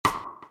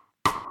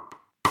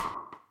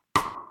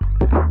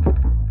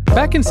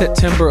Back in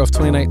September of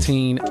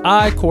 2019,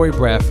 I, Corey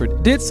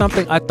Bradford, did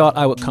something I thought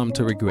I would come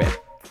to regret.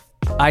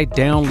 I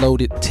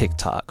downloaded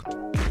TikTok.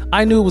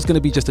 I knew it was going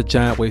to be just a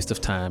giant waste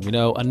of time,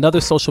 another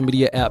social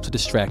media app to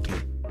distract me.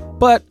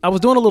 But I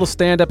was doing a little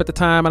stand-up at the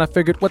time, and I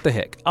figured, what the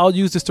heck, I'll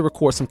use this to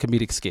record some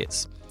comedic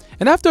skits.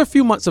 And after a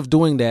few months of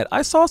doing that,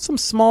 I saw some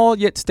small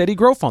yet steady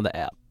growth on the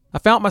app. I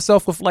found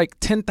myself with like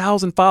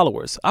 10,000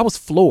 followers. I was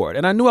floored,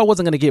 and I knew I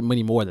wasn't going to get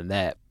many more than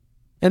that.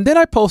 And then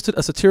I posted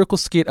a satirical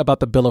skit about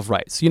the Bill of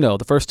Rights,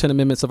 the first 10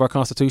 amendments of our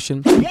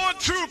Constitution. 1, 2,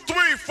 3,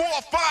 4,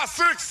 5,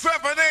 6,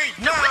 7,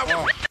 8,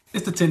 9.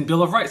 It's the 10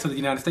 Bill of Rights of the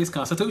United States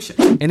Constitution.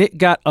 And it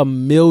got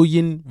 1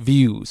 million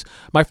views.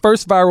 My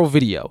first viral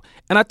video.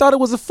 And I thought it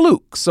was a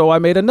fluke, so I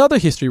made another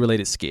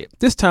history-related skit,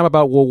 this time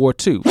about World War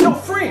II. Yo,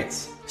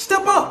 France,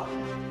 step up!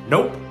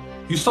 Nope.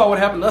 You saw what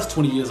happened to us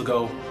 20 years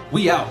ago.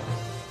 We out.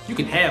 You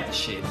can have the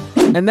shit.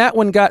 And that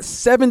one got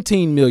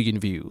 17 million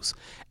views.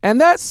 And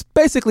that's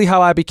basically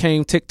how I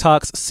became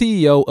TikTok's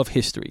CEO of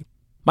history.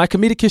 My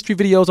comedic history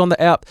videos on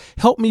the app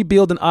helped me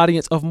build an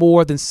audience of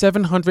more than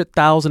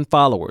 700,000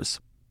 followers.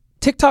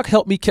 TikTok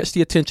helped me catch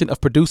the attention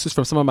of producers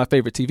from some of my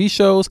favorite TV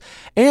shows,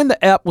 and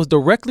the app was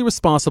directly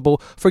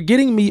responsible for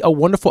getting me a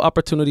wonderful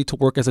opportunity to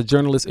work as a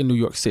journalist in New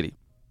York City.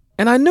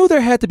 And I knew there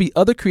had to be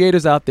other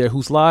creators out there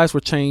whose lives were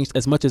changed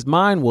as much as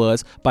mine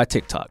was by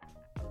TikTok.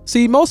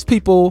 See, most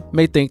people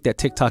may think that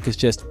TikTok is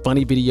just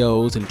funny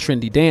videos and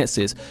trendy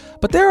dances,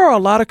 but there are a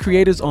lot of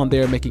creators on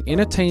there making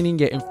entertaining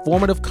yet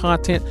informative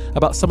content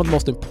about some of the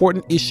most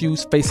important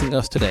issues facing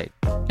us today.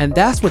 And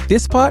that's what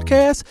this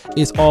podcast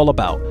is all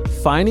about,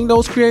 finding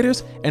those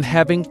creators and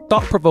having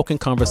thought-provoking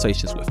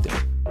conversations with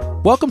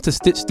them. Welcome to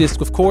Stitch This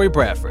with Corey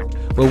Bradford,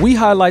 where we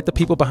highlight the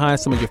people behind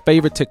some of your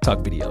favorite TikTok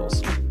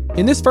videos.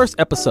 In this first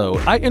episode,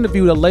 I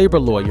interviewed a labor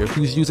lawyer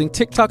who's using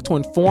TikTok to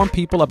inform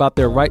people about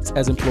their rights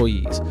as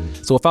employees.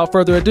 So without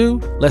further ado,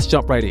 let's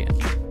jump right in.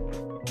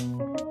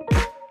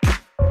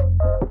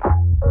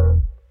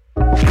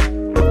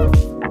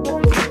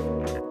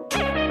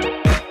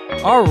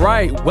 All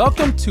right,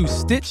 welcome to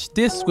Stitch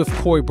This with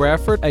Corey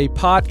Bradford, a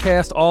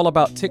podcast all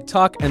about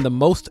TikTok and the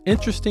most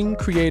interesting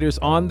creators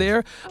on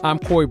there. I'm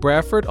Corey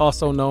Bradford,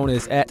 also known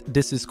as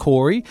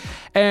 @ThisIsCorey.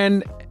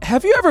 And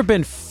have you ever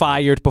been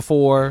fired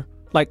before?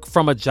 Like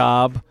from a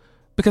job?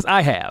 Because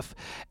I have.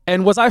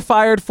 And was I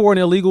fired for an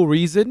illegal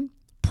reason?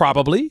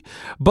 Probably.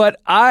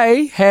 But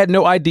I had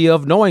no idea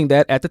of knowing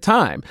that at the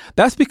time.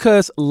 That's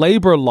because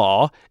labor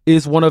law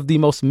is one of the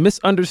most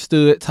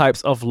misunderstood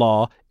types of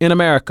law in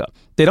America.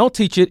 They don't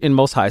teach it in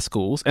most high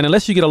schools. And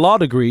unless you get a law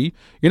degree,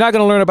 you're not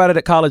going to learn about it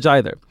at college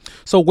either.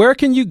 So where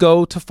can you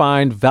go to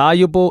find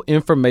valuable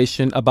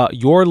information about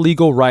your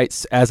legal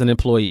rights as an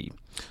employee?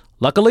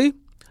 Luckily,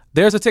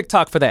 there's a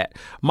TikTok for that.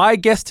 My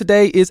guest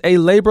today is a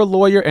labor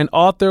lawyer and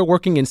author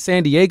working in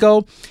San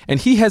Diego, and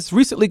he has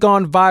recently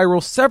gone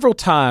viral several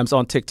times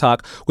on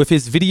TikTok with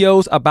his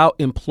videos about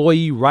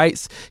employee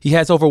rights. He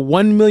has over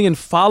 1 million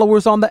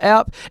followers on the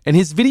app, and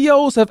his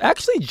videos have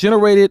actually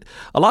generated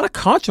a lot of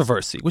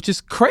controversy, which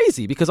is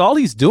crazy because all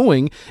he's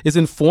doing is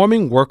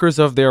informing workers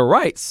of their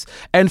rights.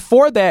 And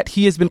for that,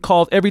 he has been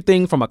called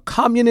everything from a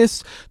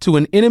communist to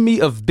an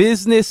enemy of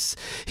business.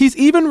 He's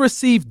even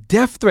received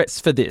death threats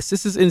for this.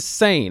 This is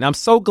insane. I'm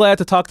so glad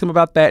to talk to him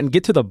about that and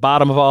get to the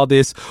bottom of all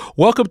this.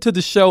 Welcome to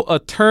the show,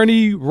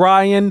 Attorney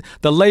Ryan,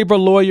 the labor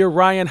lawyer.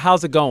 Ryan,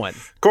 how's it going?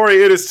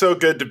 Corey, it is so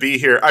good to be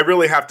here. I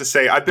really have to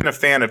say, I've been a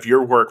fan of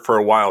your work for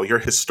a while, your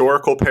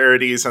historical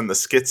parodies and the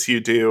skits you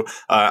do.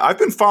 I've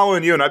been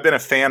following you and I've been a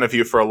fan of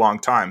you for a long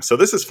time. So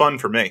this is fun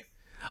for me.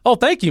 Oh,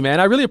 thank you,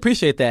 man. I really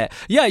appreciate that.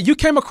 Yeah, you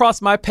came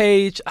across my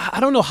page. I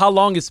don't know how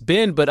long it's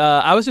been, but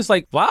I was just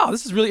like, wow,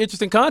 this is really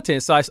interesting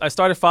content. So I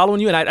started following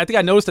you, and I think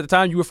I noticed at the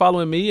time you were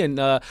following me. And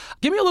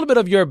give me a little bit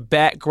of your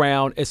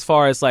background as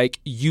far as like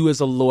you as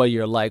a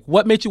lawyer. Like,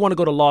 what made you want to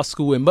go to law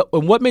school, and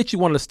what made you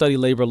want to study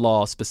labor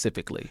law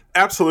specifically?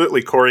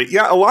 Absolutely, Corey.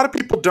 Yeah, a lot of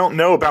people don't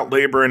know about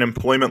labor and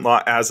employment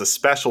law as a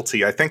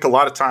specialty. I think a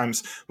lot of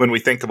times when we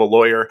think of a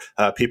lawyer,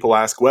 people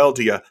ask, well,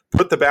 do you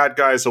put the bad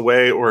guys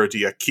away or do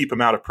you keep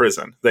them out of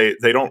prison?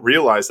 They don't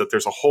realize that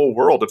there's a whole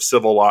world of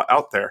civil law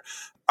out there.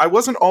 I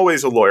wasn't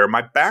always a lawyer.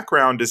 My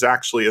background is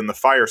actually in the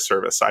fire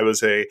service. I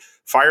was a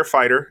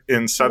firefighter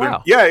in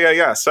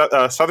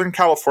Southern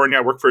California.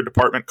 I worked for a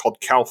department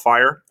called CAL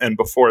FIRE. And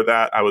before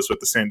that, I was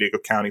with the San Diego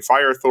County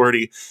Fire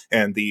Authority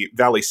and the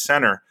Valley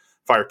Center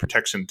Fire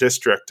Protection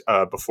District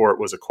before it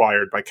was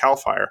acquired by CAL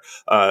FIRE.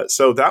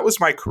 So that was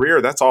my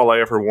career. That's all I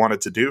ever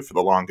wanted to do for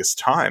the longest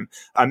time.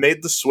 I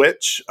made the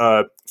switch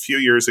a few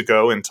years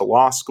ago into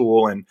law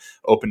school and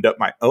opened up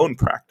my own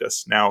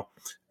practice. Now,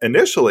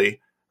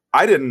 initially,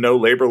 I didn't know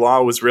labor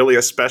law was really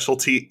a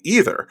specialty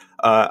either.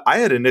 I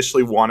had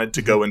initially wanted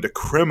to go into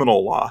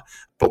criminal law,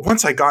 but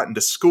once I got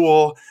into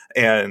school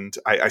and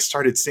I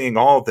started seeing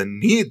all the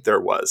need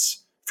there was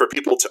for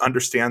people to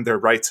understand their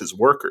rights as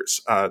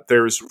workers,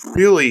 there's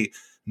really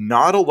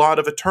not a lot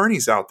of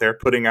attorneys out there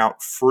putting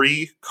out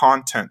free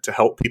content to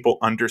help people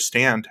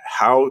understand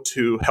how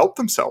to help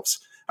themselves.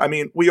 I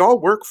mean, we all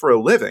work for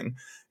a living.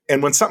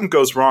 And when something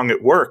goes wrong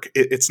at work,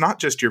 it's not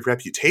just your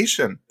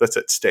reputation that's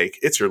at stake.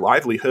 It's your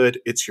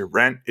livelihood, it's your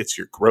rent, it's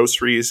your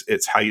groceries,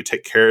 it's how you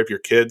take care of your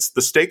kids.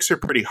 The stakes are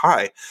pretty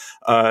high.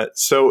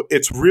 So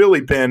it's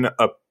really been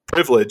a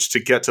privilege to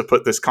get to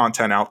put this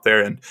content out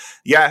there. And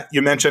yeah,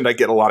 you mentioned I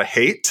get a lot of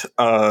hate.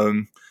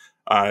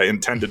 I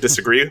intend to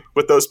disagree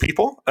with those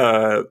people.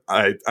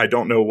 I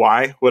don't know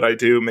why what I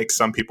do makes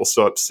some people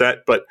so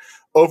upset, but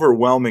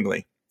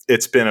overwhelmingly,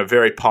 it's been a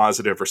very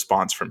positive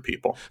response from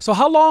people. So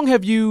how long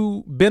have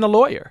you been a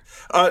lawyer?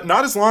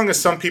 Not as long as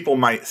some people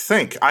might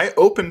think. I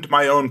opened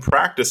my own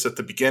practice at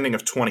the beginning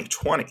of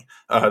 2020.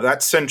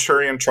 That's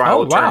Centurion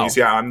Trial Attorneys.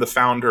 Wow. Yeah, I'm the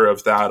founder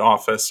of that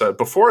office.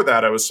 Before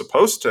that, I was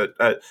supposed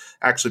to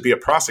actually be a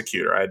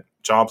prosecutor. I had a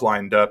job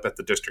lined up at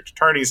the district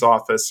attorney's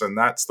office, and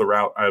that's the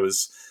route I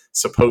was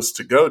supposed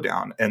to go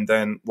down. And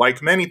then,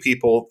 like many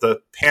people,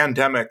 the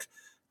pandemic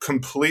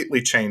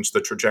completely changed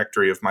the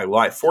trajectory of my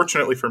life.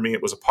 Fortunately for me,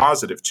 it was a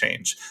positive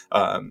change.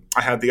 I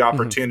had the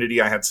opportunity.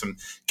 I had some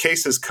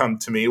cases come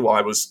to me while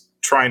I was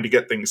trying to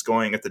get things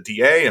going at the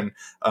DA, and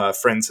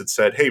friends had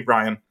said, "Hey,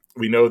 Brian,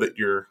 we know that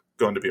you're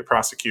going to be a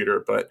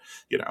prosecutor, but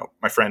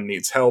my friend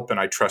needs help, and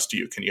I trust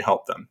you. Can you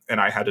help them?" And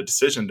I had a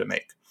decision to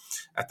make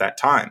at that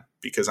time,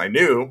 because I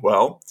knew,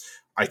 well,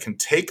 I can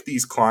take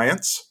these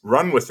clients,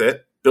 run with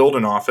it, build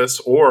an office,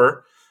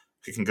 or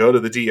I can go to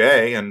the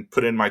DA and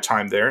put in my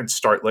time there and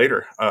start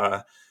later.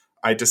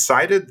 I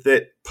decided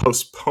that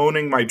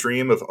postponing my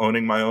dream of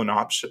owning my own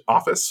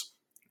office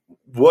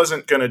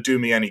wasn't going to do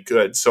me any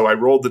good. So I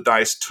rolled the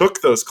dice,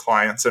 took those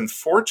clients, and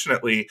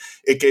fortunately,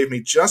 it gave me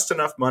just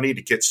enough money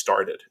to get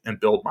started and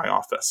build my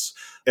office.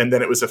 And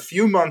then it was a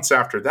few months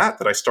after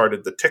that I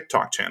started the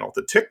TikTok channel.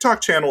 The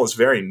TikTok channel is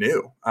very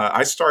new.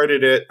 I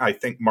started it, I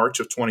think, March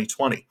of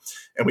 2020,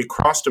 and we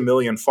crossed 1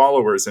 million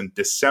followers in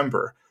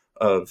December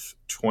of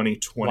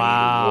 2021,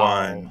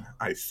 Wow.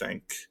 I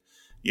think.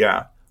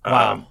 Yeah.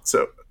 Wow.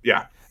 So,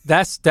 yeah.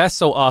 That's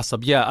so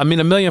awesome. Yeah. I mean,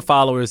 1 million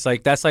followers,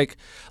 that's like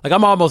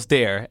I'm almost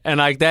there. And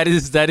that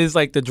is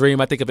like the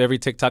dream, I think, of every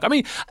TikTok. I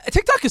mean,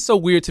 TikTok is so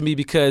weird to me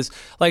because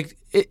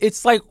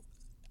it's like,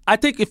 I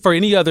think if for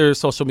any other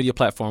social media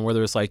platform,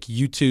 whether it's like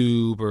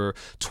YouTube or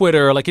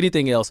Twitter or like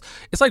anything else,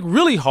 it's like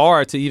really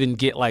hard to even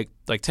get like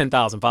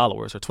 10,000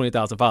 followers or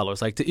 20,000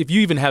 followers. If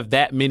you even have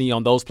that many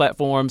on those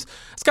platforms,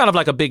 it's kind of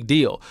like a big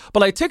deal.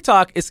 But like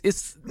TikTok,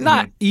 it's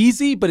not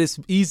easy, but it's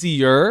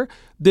easier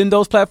than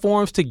those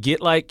platforms to get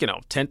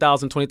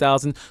 10,000,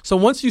 20,000. So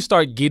once you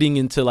start getting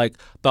into like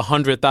the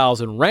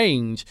 100,000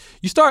 range,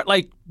 you start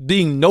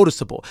being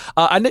noticeable.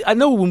 I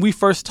know when we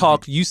first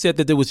talked, you said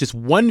that there was just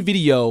one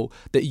video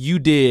that you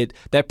did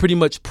that pretty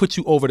much put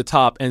you over the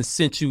top and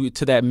sent you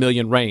to that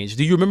million range.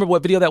 Do you remember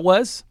what video that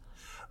was?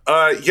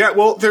 Yeah,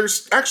 well,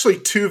 there's actually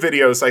 2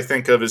 videos I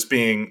think of as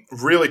being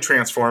really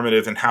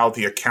transformative in how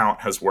the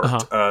account has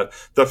worked.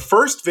 The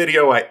first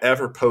video I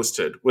ever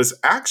posted was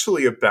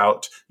actually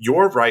about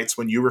your rights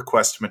when you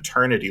request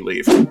maternity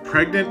leave.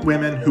 Pregnant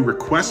women who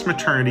request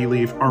maternity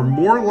leave are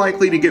more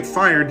likely to get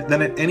fired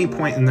than at any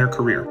point in their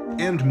career.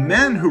 And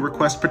men who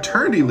request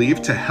paternity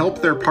leave to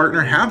help their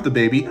partner have the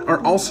baby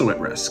are also at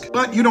risk.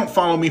 But you don't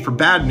follow me for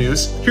bad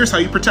news. Here's how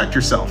you protect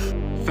yourself.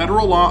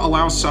 Federal law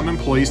allows some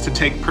employees to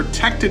take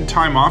protected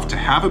time off to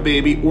have a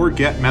baby or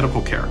get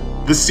medical care.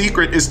 The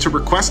secret is to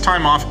request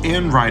time off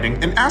in writing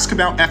and ask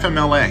about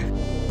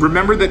FMLA.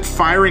 Remember that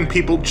firing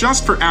people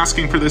just for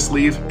asking for this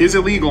leave is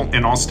illegal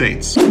in all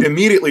states.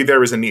 Immediately there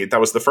was a need. That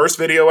was the first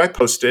video I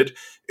posted.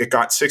 It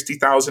got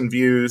 60,000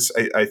 views,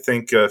 I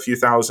think a few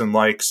thousand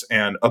likes,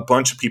 and a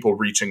bunch of people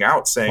reaching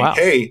out saying, Wow.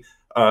 Hey,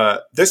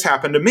 this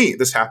happened to me.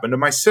 This happened to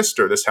my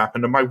sister. This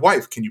happened to my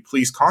wife. Can you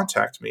please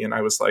contact me? And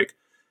I was like,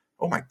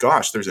 oh my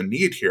gosh, there's a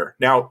need here.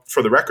 Now,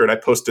 for the record, I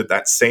posted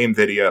that same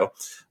video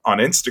on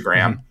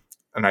Instagram,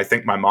 and I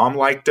think my mom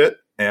liked it,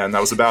 and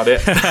that was about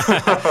it.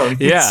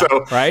 Yeah,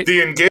 so right?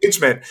 The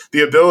engagement,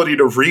 the ability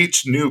to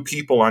reach new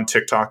people on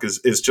TikTok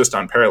is just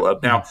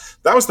unparalleled. Now,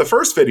 that was the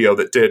first video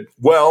that did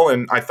well,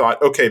 and I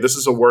thought, okay, this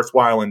is a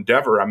worthwhile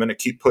endeavor. I'm going to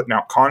keep putting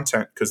out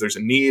content because there's a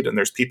need and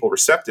there's people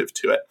receptive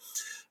to it.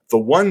 The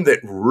one that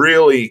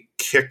really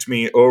kicked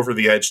me over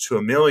the edge to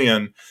 1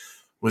 million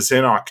was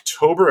in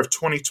October of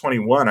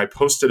 2021. I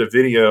posted a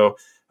video.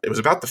 It was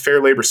about the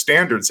Fair Labor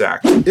Standards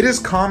Act. It is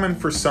common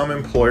for some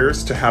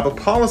employers to have a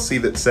policy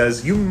that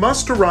says you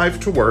must arrive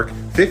to work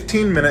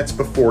 15 minutes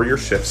before your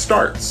shift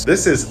starts.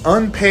 This is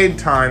unpaid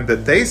time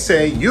that they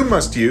say you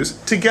must use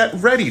to get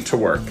ready to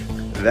work.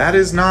 That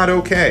is not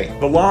okay.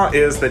 The law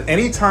is that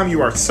anytime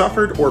you are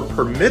suffered or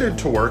permitted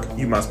to work,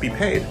 you must be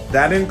paid.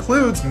 That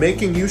includes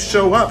making you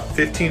show up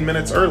 15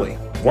 minutes early.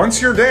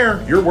 Once you're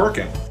there, you're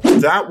working.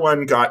 That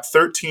one got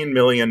 13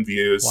 million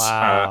views.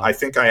 Wow. I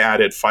think I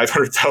added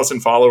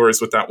 500,000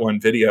 followers with that one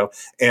video,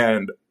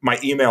 and my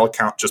email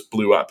account just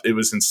blew up. It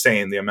was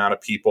insane, the amount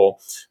of people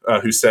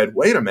who said,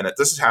 wait a minute,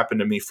 this has happened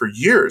to me for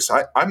years.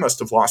 I must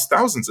have lost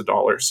thousands of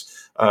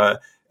dollars. And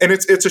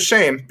it's a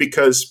shame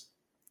because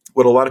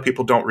what a lot of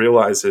people don't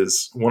realize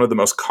is one of the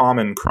most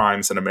common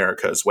crimes in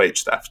America is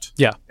wage theft.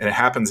 Yeah. And it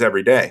happens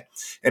every day.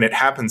 And it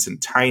happens in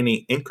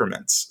tiny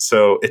increments.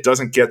 So it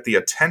doesn't get the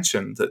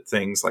attention that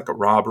things like a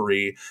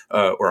robbery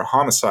or a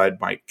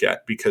homicide might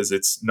get, because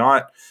it's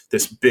not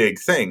this big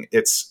thing.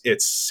 It's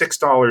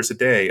 $6 a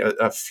day,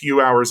 a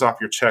few hours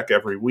off your check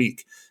every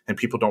week. And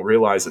people don't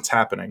realize it's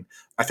happening.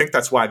 I think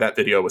that's why that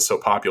video was so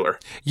popular.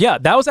 Yeah,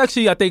 that was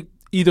actually, I think,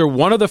 either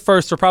one of the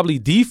first or probably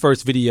the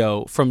first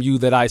video from you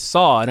that I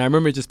saw. And I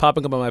remember it just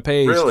popping up on my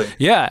page. Really?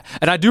 Yeah.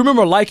 And I do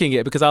remember liking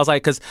it because I was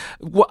like, because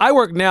I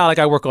work now, like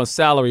I work on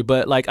salary,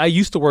 but like I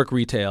used to work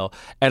retail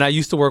and I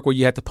used to work where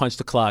you had to punch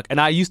the clock. And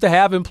I used to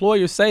have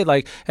employers say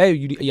like, hey,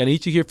 I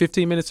need you here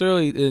 15 minutes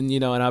early. And,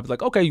 and I was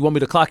like, okay, you want me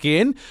to clock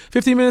in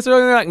 15 minutes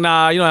early? And they're like,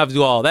 nah, you don't have to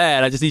do all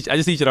that. I just need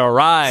you to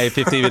arrive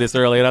 15 minutes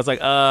early. And I was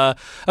like,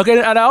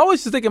 okay. And I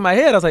always just think in my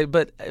head, I was like,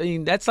 but I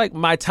mean, that's like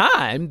my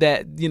time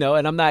that,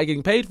 and I'm not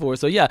getting paid for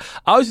it. So yeah,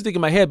 I always think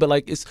in my head, but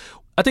like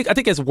I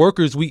think as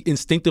workers, we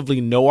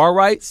instinctively know our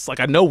rights. Like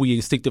I know we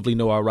instinctively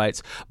know our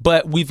rights,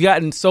 but we've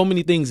gotten so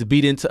many things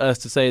beat into us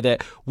to say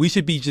that we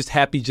should be just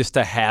happy just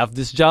to have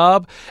this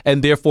job,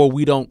 and therefore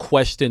we don't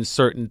question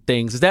certain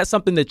things. Is that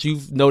something that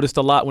you've noticed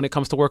a lot when it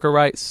comes to worker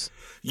rights?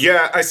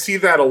 Yeah, I see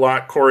that a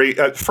lot, Corey.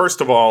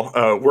 First of all,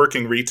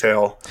 working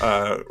retail,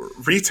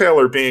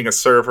 retailer being a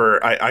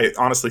server, I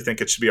honestly think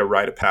it should be a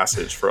rite of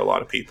passage for a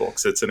lot of people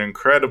because it's an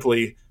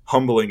incredibly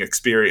humbling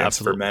experience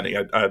Absolutely. for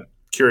many. I'm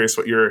curious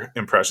what your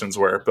impressions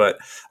were. But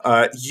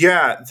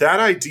yeah, that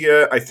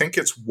idea, I think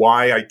it's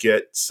why I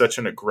get such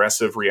an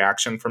aggressive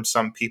reaction from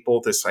some people.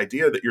 This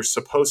idea that you're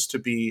supposed to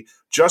be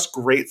just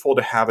grateful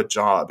to have a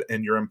job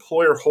and your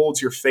employer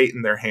holds your fate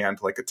in their hand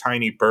like a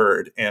tiny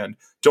bird, and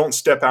don't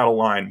step out of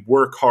line,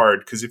 work hard,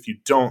 because if you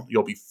don't,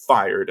 you'll be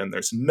fired and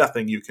there's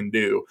nothing you can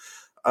do.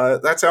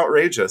 That's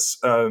outrageous.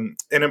 An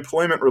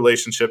employment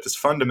relationship is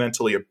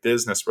fundamentally a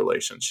business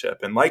relationship.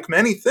 And like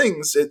many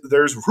things,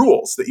 there's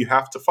rules that you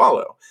have to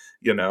follow,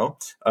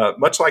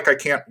 much like I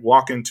can't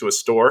walk into a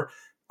store,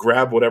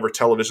 grab whatever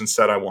television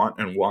set I want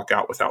and walk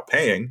out without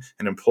paying.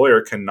 An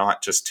employer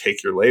cannot just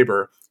take your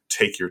labor,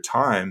 take your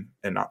time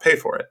and not pay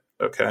for it.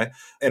 Okay.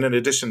 And in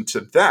addition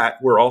to that,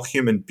 we're all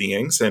human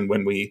beings. And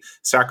when we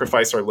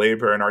sacrifice our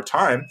labor and our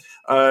time,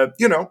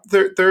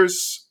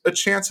 there's a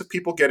chance of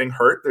people getting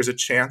hurt. There's a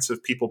chance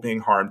of people being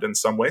harmed in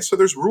some way. So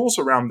there's rules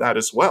around that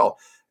as well.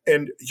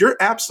 And you're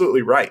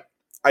absolutely right.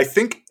 I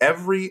think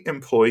every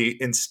employee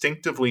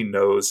instinctively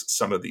knows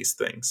some of these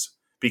things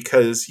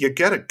because you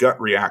get a gut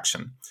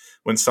reaction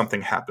when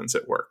something happens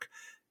at work.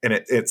 And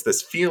it's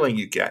this feeling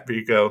you get where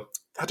you go,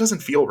 that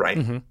doesn't feel right.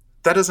 Mm-hmm.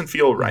 That doesn't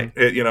feel right.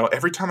 Mm-hmm.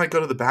 Every time I go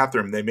to the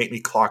bathroom, they make me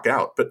clock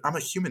out, but I'm a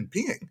human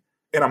being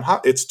and I'm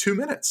hot. It's 2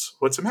 minutes.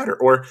 What's the matter?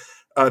 Or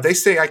they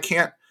say I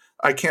can't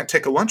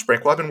take a lunch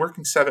break. Well, I've been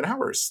working 7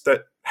 hours.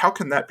 How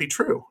can that be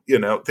true?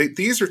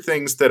 These are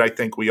things that I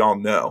think we all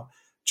know.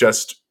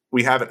 Just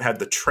we haven't had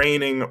the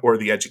training or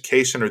the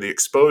education or the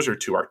exposure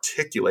to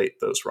articulate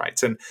those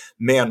rights. And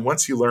man,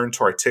 once you learn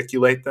to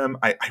articulate them,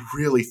 I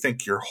really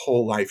think your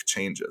whole life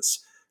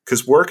changes,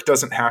 because work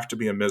doesn't have to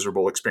be a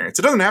miserable experience.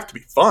 It doesn't have to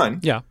be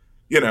fun. Yeah.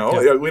 We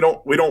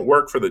don't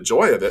work for the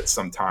joy of it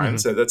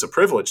sometimes. Mm-hmm. That's a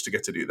privilege to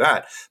get to do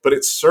that. But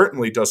it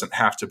certainly doesn't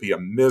have to be a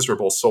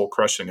miserable,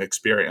 soul-crushing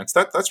experience.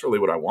 That's really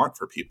what I want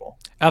for people.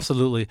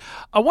 Absolutely.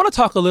 I want to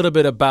talk a little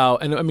bit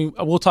about, and I mean,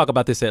 we'll talk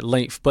about this at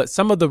length, but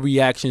some of the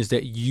reactions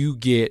that you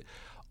get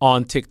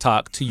on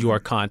TikTok to your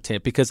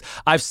content, because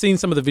I've seen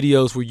some of the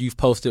videos where you've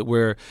posted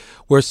where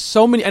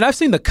so many, and I've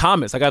seen the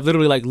comments, like I've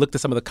literally like looked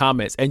at some of the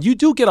comments, and you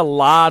do get a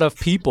lot of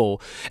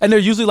people, and they're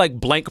usually like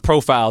blank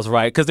profiles,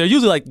 right? Because they're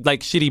usually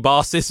like shitty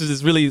bosses. This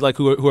is really like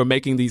who are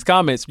making these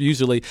comments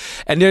usually,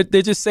 and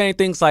they're just saying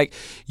things like,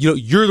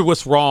 you're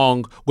what's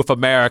wrong with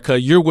America,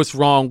 you're what's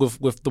wrong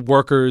with the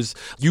workers,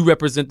 you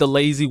represent the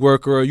lazy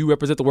worker, or you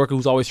represent the worker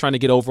who's always trying to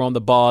get over on the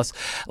boss.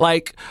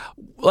 Like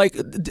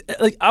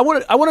I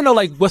want to know,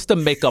 like, what's the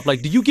makeup?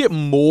 Like, do you get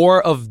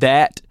more of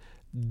that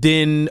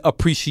than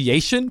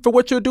appreciation for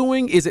what you're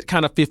doing? Is it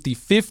kind of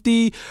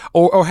 50-50,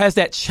 or has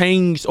that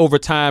changed over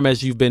time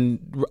as you've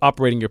been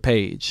operating your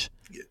page?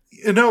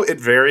 It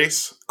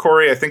varies,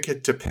 Corey. I think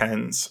it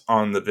depends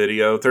on the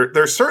video.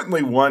 There's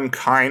certainly one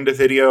kind of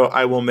video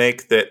I will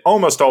make that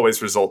almost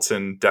always results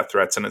in death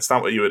threats, and it's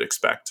not what you would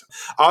expect.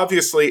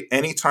 Obviously,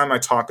 anytime I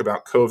talk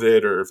about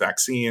COVID or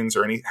vaccines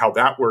or how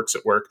that works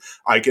at work,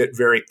 I get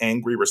very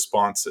angry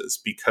responses,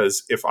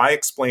 because if I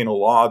explain a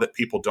law that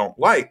people don't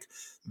like,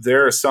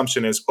 their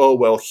assumption is, oh,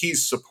 well,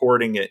 he's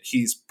supporting it.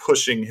 He's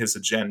pushing his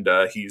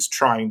agenda. He's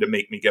trying to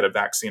make me get a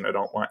vaccine I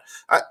don't want.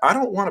 I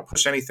don't want to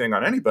push anything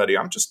on anybody.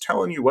 I'm just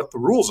telling you what the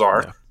rules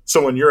are. Yeah.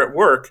 So when you're at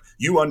work,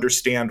 you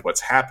understand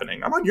what's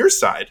happening. I'm on your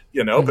side,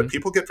 mm-hmm. But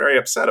people get very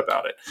upset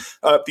about it.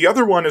 The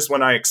other one is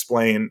when I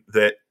explain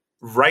that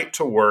right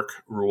to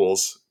work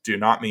rules do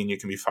not mean you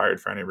can be fired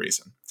for any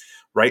reason.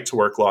 Right to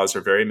work laws are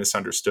very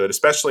misunderstood,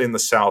 especially in the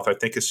South. I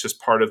think it's just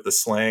part of the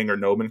slang or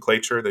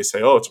nomenclature. They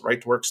say, oh, it's a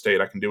right to work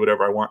state. I can do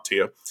whatever I want to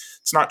you.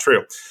 It's not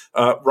true.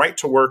 Right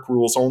to work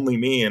rules only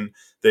mean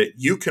that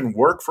you can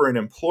work for an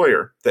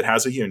employer that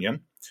has a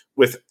union,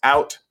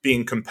 without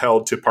being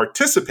compelled to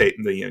participate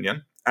in the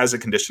union as a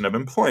condition of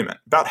employment.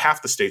 About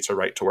half the states are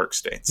right to work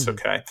states,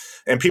 okay?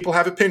 And people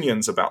have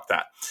opinions about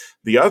that.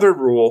 The other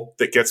rule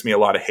that gets me a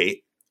lot of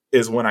hate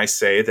is when I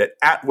say that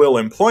at-will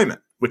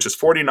employment, which is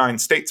 49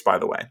 states, by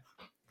the way,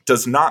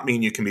 does not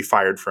mean you can be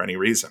fired for any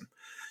reason.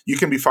 You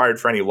can be fired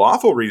for any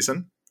lawful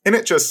reason, and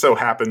it just so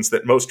happens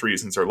that most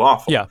reasons are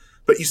lawful. Yeah.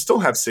 But you still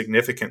have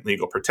significant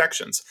legal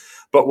protections.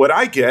 But what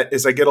I get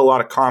is I get a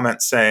lot of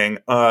comments saying,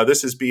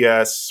 this is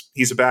BS.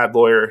 He's a bad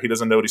lawyer. He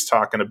doesn't know what he's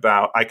talking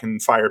about. I can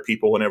fire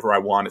people whenever I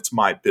want. It's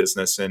my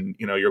business. And,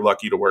 you're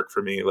lucky to work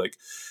for me. Like,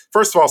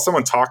 first of all,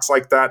 someone talks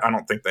like that, I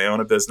don't think they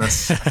own a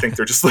business. I think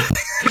they're just living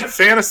in a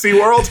fantasy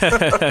world.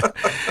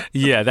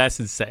 Yeah, that's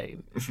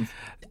insane.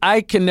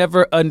 I can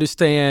never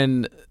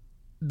understand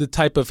the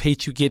type of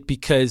hate you get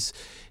because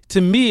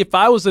to me, if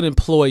I was an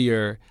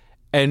employer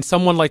and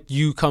someone like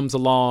you comes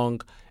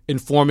along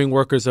informing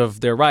workers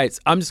of their rights,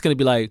 I'm just going to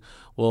be like,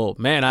 well,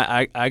 man,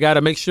 I got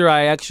to make sure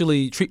I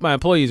actually treat my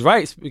employees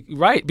right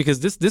because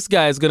this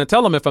guy is going to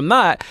tell them if I'm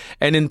not.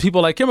 And then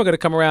people like him are going to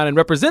come around and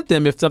represent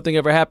them if something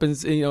ever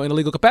happens, in a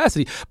legal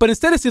capacity. But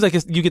instead, it seems like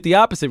you get the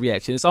opposite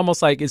reaction. It's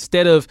almost like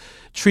instead of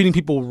treating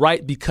people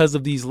right because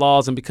of these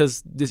laws and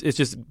because it's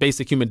just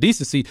basic human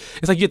decency,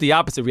 it's like you get the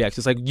opposite reaction.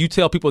 It's like you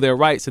tell people their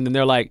rights and then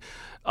they're like,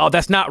 oh,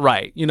 that's not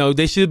right.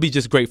 They should be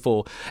just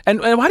grateful.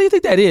 And why do you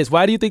think that is?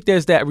 Why do you think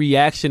there's that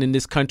reaction in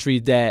this country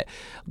that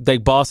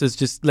like bosses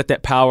just let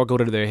that power go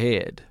to their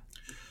head?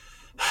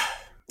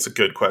 It's a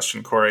good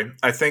question, Corey.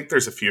 I think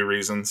there's a few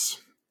reasons.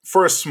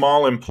 For a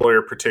small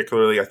employer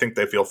particularly, I think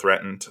they feel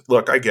threatened.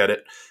 Look, I get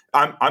it.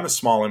 I'm a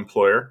small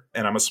employer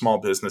and I'm a small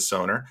business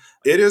owner.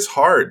 It is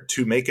hard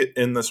to make it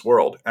in this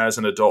world as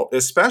an adult,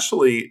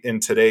 especially in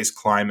today's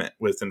climate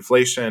with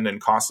inflation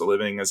and cost of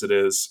living as it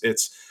is.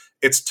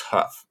 It's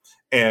tough.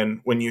 And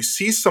when you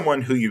see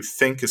someone who you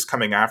think is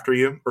coming after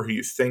you or who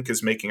you think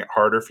is making it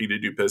harder for you to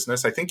do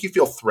business, I think you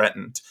feel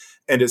threatened.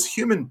 And as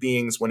human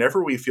beings,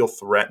 whenever we feel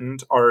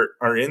threatened,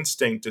 our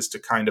instinct is to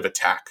kind of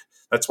attack.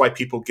 That's why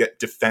people get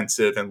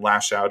defensive and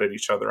lash out at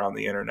each other on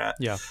the internet.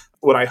 Yeah.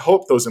 What I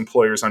hope those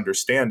employers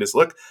understand is,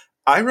 look,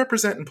 I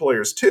represent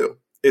employers too.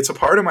 It's a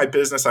part of my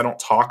business I don't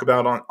talk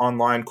about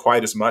online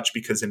quite as much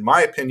because, in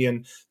my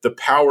opinion, the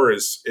power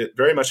it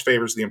very much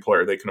favors the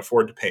employer. They can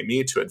afford to pay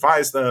me to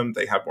advise them.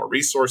 They have more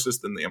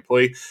resources than the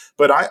employee.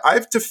 But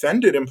I've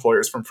defended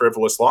employers from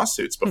frivolous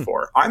lawsuits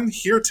before. I'm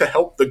here to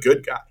help the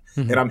good guy,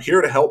 and I'm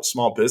here to help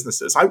small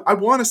businesses. I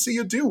want to see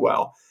you do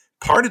well.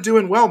 Part of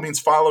doing well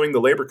means following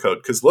the labor code.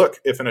 Because look,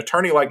 if an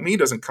attorney like me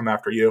doesn't come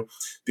after you,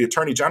 the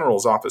attorney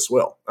general's office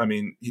will. I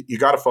mean, you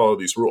got to follow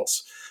these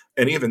rules.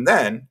 And even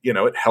then,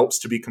 it helps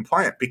to be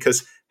compliant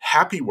because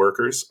happy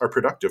workers are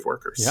productive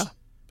workers. Yeah,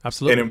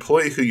 absolutely. An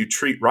employee who you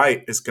treat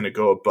right is going to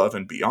go above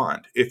and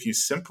beyond. If you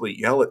simply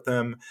yell at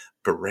them,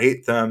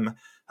 berate them,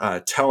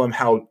 tell them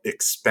how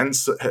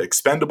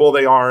expendable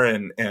they are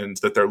and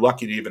that they're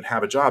lucky to even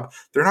have a job,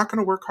 they're not going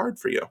to work hard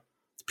for you.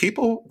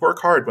 People work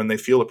hard when they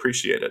feel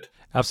appreciated.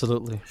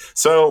 Absolutely.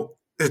 So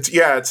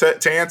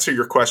to answer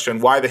your question,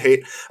 why the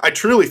hate? I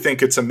truly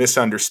think it's a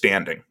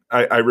misunderstanding.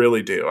 I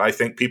really do. I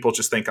think people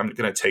just think I'm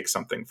going to take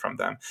something from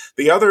them.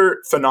 The other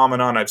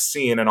phenomenon I've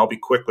seen, and I'll be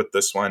quick with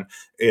this one,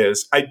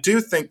 is I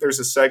do think there's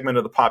a segment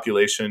of the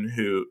population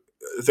who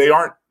they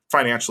aren't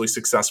financially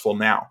successful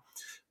now,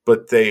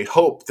 but they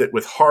hope that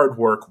with hard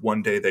work,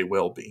 one day they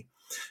will be.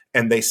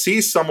 And they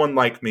see someone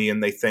like me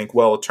and they think,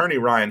 well, Attorney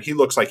Ryan, he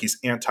looks like he's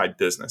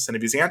anti-business. And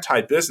if he's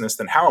anti-business,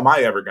 then how am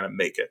I ever going to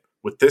make it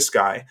with this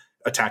guy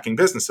attacking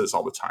businesses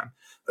all the time?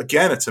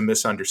 Again, it's a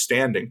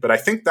misunderstanding. But I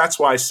think that's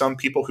why some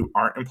people who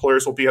aren't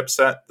employers will be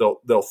upset.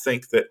 They'll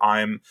think that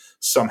I'm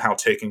somehow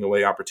taking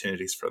away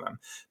opportunities for them.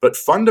 But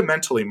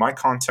fundamentally, my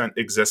content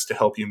exists to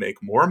help you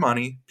make more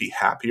money, be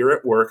happier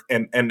at work,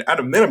 and at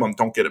a minimum,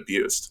 don't get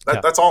abused.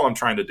 That's all I'm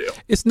trying to do.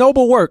 It's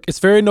noble work. It's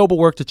very noble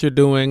work that you're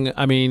doing.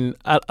 I mean,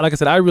 like I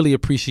said, I really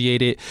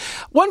appreciate it.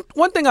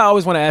 One thing I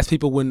always want to ask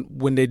people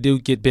when they do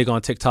get big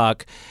on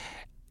TikTok,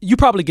 you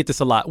probably get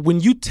this a lot. When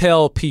you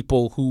tell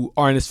people who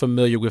aren't as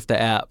familiar with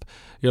the app,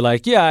 you're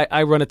like, yeah,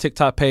 I run a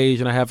TikTok page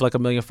and I have like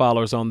 1 million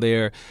followers on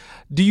there.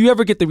 Do you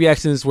ever get the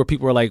reactions where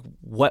people are like,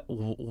 "What?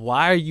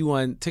 Why are you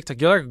on TikTok?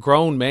 You're like a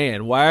grown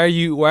man. Why are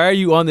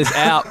you on this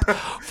app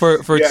for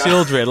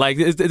children?" Like,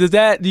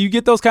 do you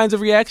get those kinds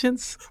of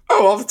reactions?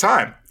 Oh, all the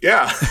time.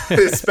 Yeah,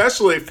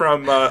 especially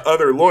from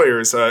other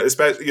lawyers.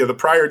 Especially the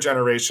prior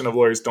generation of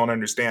lawyers don't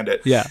understand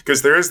it. Yeah,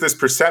 because there is this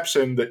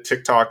perception that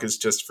TikTok is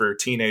just for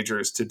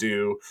teenagers to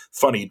do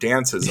funny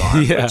dances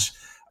on. Yeah. Which,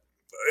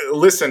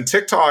 listen,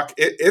 TikTok,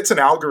 it's an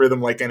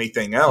algorithm like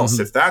anything else.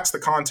 Mm-hmm. If that's the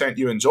content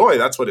you enjoy,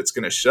 that's what it's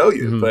going to show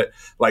you. Mm-hmm. But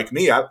like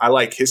me, I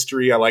like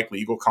history. I like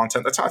legal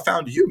content. That's how I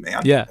found you,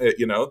 man. Yeah.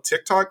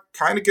 TikTok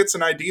kind of gets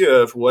an idea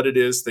of what it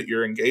is that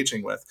you're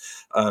engaging with.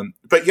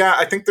 But yeah,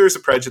 I think there's a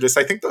prejudice.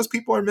 I think those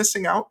people are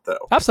missing out,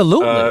 though.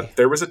 Absolutely.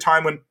 There was a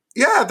time when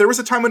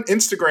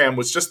Instagram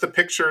was just the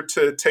picture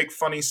to take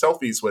funny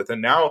selfies with.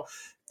 And now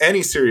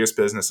any serious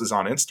business is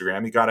on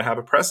Instagram. You got to have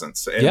a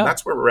presence. And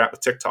that's where we're at with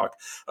TikTok.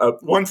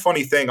 One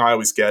funny thing I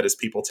always get is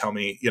people tell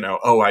me,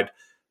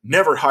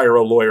 never hire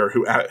a lawyer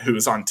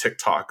who's on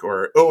TikTok,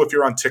 or, oh, if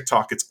you're on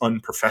TikTok, it's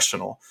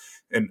unprofessional.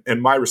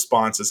 And my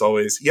response is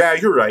always, yeah,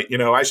 you're right.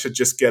 I should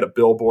just get a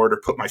billboard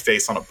or put my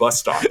face on a bus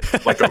stop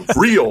like a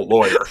real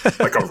lawyer,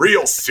 like a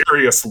real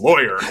serious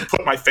lawyer, and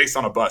put my face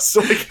on a bus.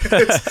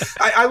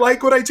 I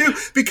like what I do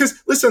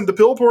because, listen, the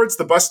billboards,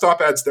 the bus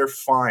stop ads, they're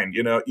fine.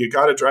 You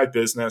got to drive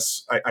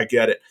business. I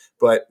get it.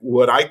 But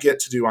what I get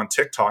to do on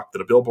TikTok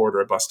that a billboard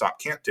or a bus stop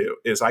can't do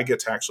is I get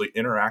to actually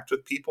interact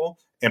with people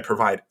and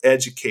provide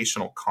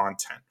educational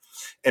content.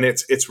 And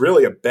it's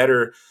really a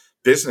better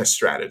business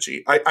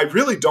strategy. I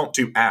really don't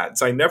do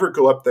ads. I never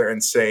go up there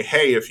and say,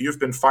 hey, if you've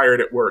been fired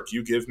at work,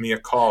 you give me a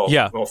call.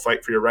 Yeah. We'll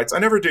fight for your rights. I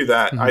never do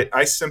that. Mm-hmm.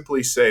 I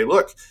simply say,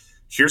 look,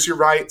 here's your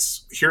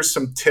rights. Here's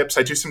some tips.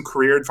 I do some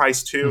career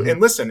advice too. Mm-hmm.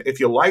 And listen, if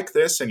you like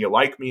this and you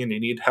like me and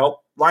you need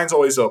help, line's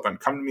always open.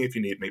 Come to me if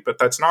you need me. But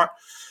that's not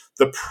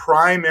the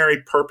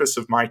primary purpose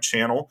of my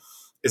channel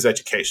is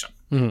education.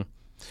 Mm-hmm.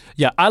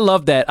 Yeah, I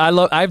love that.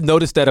 I've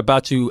noticed that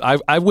about you.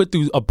 I went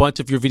through a bunch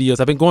of your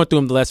videos. I've been going through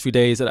them the last few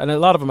days, and a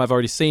lot of them I've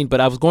already seen,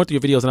 but I was going through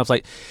your videos and I was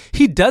like,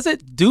 he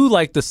doesn't do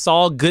like the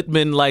Saul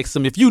Goodman, like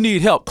some, if you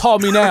need help, call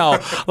me now.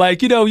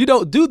 Like, you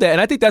don't do that.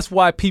 And I think that's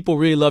why people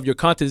really love your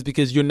content, is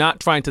because you're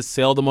not trying to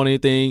sell them on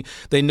anything.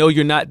 They know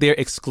you're not there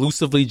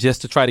exclusively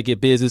just to try to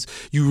get business.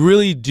 You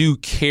really do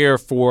care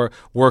for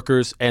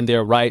workers and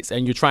their rights,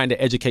 and you're trying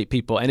to educate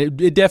people. And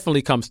it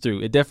definitely comes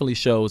through. It definitely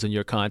shows in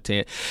your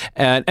content.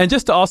 And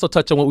just to also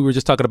touch on what we were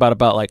just talking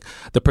about like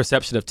the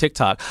perception of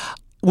TikTok.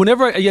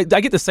 Whenever I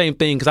get the same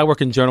thing because I work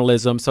in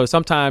journalism, so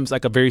sometimes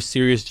like a very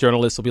serious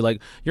journalist will be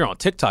like, "You're on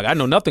TikTok. I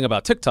know nothing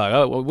about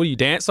TikTok. What do you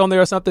dance on there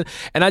or something?"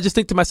 And I just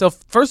think to myself,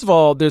 first of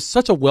all, there's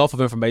such a wealth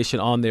of information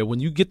on there. When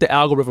you get the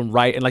algorithm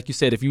right, and like you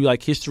said, if you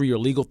like history or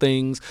legal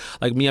things,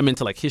 like me, I'm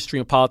into like history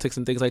and politics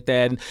and things like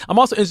that. And I'm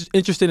also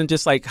interested in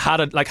just like how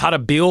to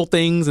build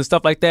things and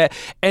stuff like that.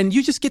 And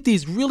you just get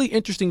these really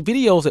interesting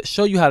videos that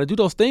show you how to do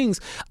those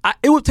things.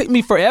 It would take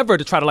me forever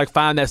to try to like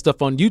find that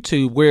stuff on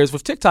YouTube, whereas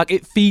with TikTok,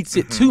 it feeds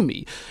it to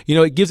me.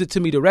 It gives it to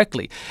me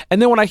directly.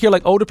 And then when I hear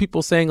like older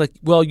people saying like,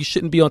 well, you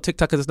shouldn't be on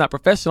TikTok because it's not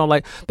professional,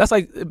 like that's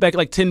like back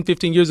like 10,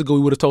 15 years ago, we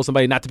would have told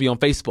somebody not to be on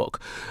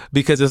Facebook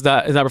because it's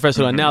not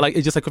professional. And now like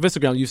it's just like with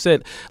Instagram, you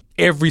said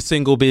every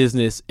single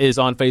business is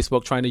on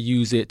Facebook trying to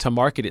use it to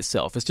market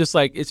itself. It's just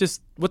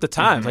with the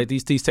times, like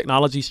these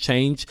technologies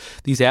change,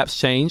 these apps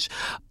change.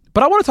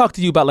 But I want to talk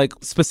to you about like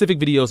specific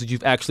videos that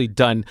you've actually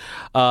done,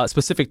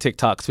 specific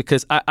TikToks,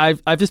 because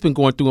I've just been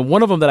going through them.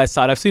 One of them that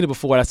I've seen it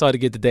before, and I saw it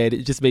again today, and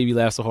it just made me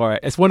laugh so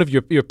hard. It's one of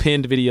your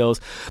pinned videos,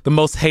 the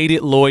most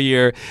hated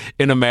lawyer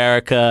in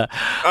America.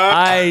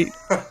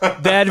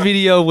 That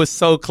video was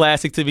so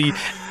classic to me.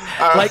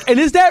 And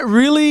is that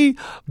really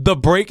the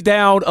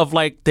breakdown of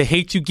like the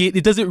hate you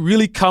get? Does it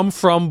really come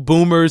from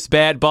boomers,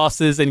 bad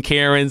bosses, and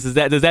Karens?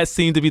 Does that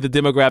seem to be the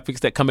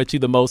demographics that come at you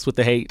the most with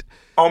the hate?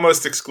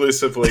 Almost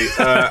exclusively.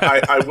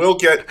 I will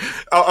get,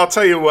 I'll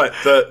tell you what,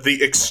 the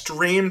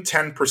extreme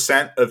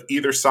 10% of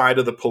either side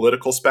of the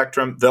political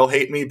spectrum, they'll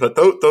hate me, but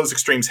those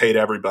extremes hate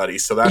everybody.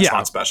 So that's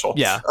not special.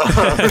 Yeah.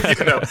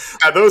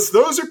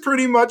 Those are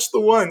pretty much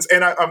the ones.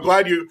 And I'm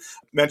glad you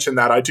mentioned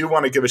that. I do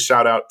want to give a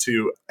shout out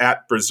to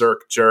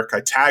 @BerserkJerk. I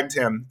tagged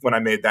him when I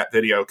made that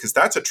video because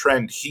that's a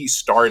trend he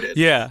started.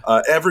 Yeah.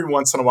 Every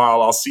once in a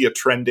while, I'll see a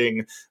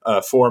trending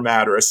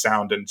format or a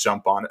sound and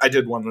jump on it. I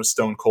did one with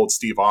Stone Cold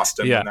Steve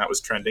Austin, and that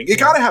was trending. You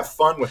got to have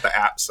fun with the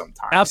app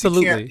sometimes.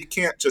 Absolutely. You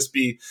can't just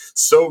be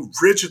so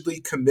rigidly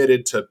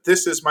committed to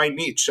this is my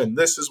niche and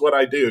this is what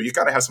I do. You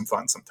got to have some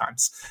fun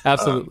sometimes.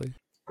 Absolutely.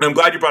 And I'm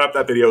glad you brought up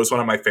that video. It was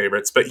one of my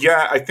favorites. But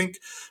yeah, I think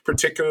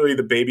particularly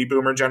the baby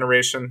boomer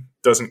generation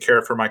doesn't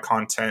care for my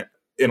content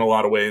in a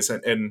lot of ways.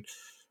 And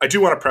I do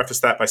want to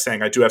preface that by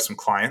saying I do have some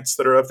clients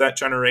that are of that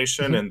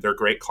generation, and they're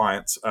great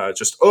clients.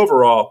 Just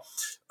overall,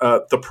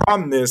 the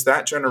problem is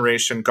that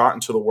generation got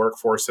into the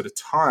workforce at a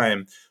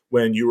time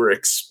when you were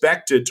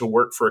expected to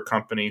work for a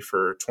company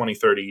for 20,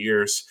 30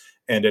 years.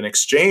 And in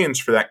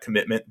exchange for that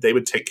commitment, they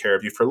would take care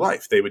of you for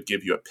life. They would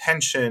give you a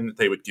pension.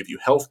 They would give you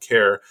health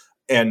care.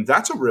 And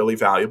that's a really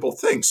valuable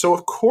thing. So,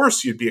 of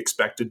course, you'd be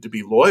expected to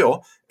be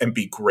loyal and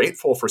be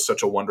grateful for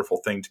such a wonderful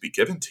thing to be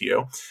given to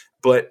you.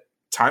 But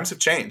times have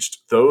changed.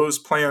 Those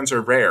plans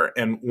are rare.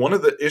 And one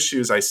of the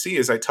issues I see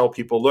is I tell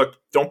people, look,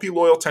 don't be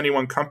loyal to any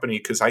one company,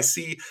 because I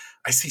see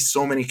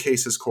so many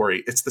cases,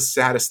 Corey. It's the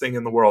saddest thing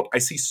in the world. I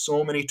see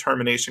so many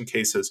termination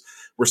cases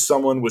where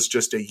someone was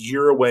just a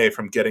year away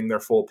from getting their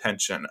full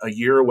pension, a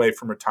year away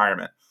from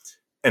retirement,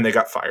 and they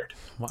got fired.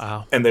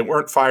 Wow. And they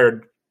weren't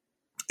fired,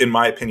 in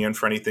my opinion,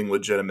 for anything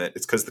legitimate.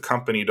 It's because the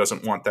company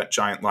doesn't want that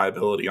giant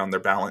liability on their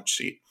balance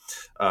sheet.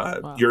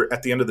 Wow. You're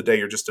at the end of the day,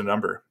 you're just a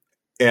number.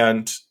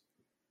 And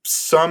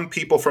some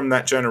people from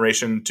that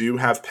generation do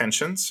have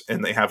pensions,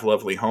 and they have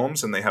lovely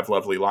homes, and they have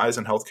lovely lives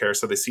and healthcare.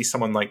 So they see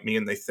someone like me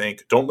and they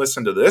think, don't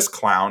listen to this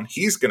clown.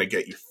 He's going to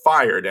get you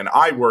fired. And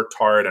I worked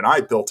hard and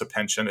I built a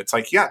pension. It's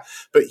like, yeah,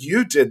 but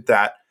you did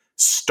that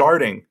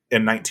starting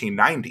in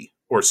 1990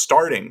 or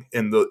starting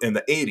in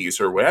the 80s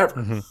or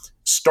whatever.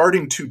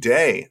 starting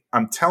today,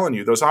 I'm telling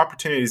you, those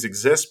opportunities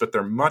exist, but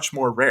they're much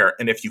more rare.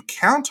 And if you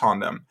count on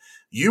them,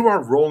 you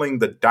are rolling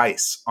the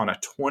dice on a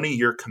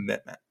 20-year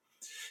commitment.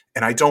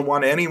 And I don't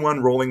want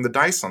anyone rolling the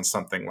dice on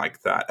something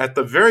like that. At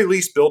the very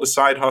least, build a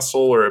side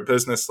hustle or a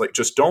business. Like,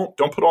 just don't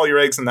put all your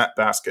eggs in that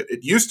basket.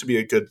 It used to be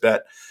a good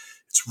bet.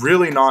 It's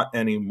really not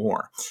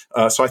anymore.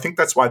 So I think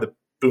that's why the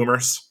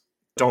boomers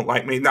don't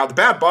like me. Now, the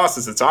bad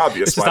bosses, it's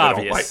obvious why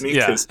they don't like me.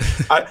 Because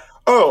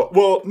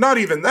not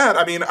even that.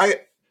 I mean,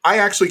 I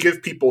actually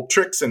give people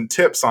tricks and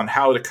tips on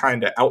how to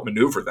kind of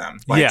outmaneuver them.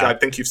 I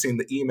think you've seen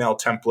the email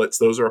templates.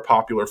 Those are a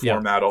popular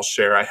format I'll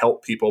share. I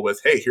help people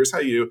with, hey, here's how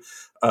you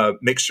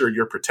make sure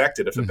you're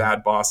protected if a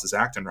bad boss is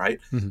acting right.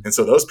 And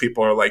so those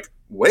people are like,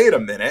 wait a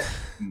minute,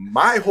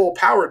 my whole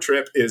power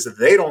trip is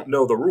they don't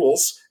know the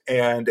rules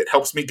and it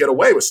helps me get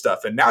away with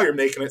stuff. And now you're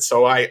making it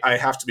so I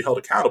have to be held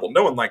accountable.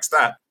 No one likes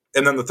that.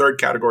 And then the third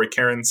category,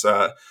 Karen's,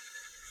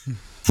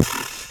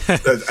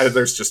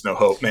 there's just no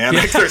hope, man.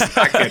 I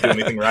can't do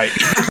anything right.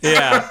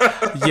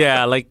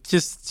 Like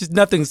just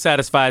nothing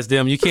satisfies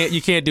them. You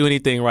can't do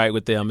anything right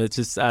with them. It's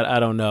just I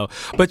don't know.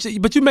 But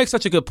you make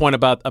such a good point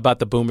about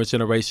the boomer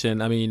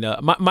generation. I mean,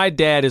 my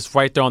dad is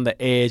right there on the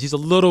edge. He's a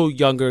little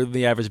younger than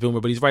the average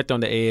boomer, but he's right there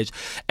on the edge.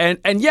 And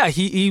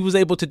he was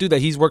able to do that.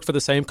 He's worked for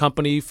the same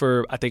company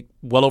for, I think,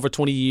 well over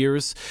 20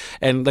 years.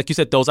 And like you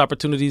said, those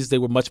opportunities, they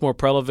were much more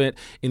prevalent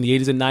in the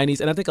 80s and 90s.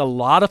 And I think a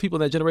lot of people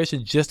in that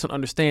generation just don't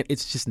understand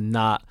it's just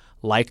not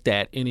like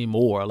that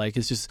anymore. Like,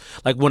 it's just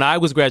like when I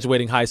was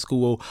graduating high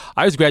school,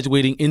 I was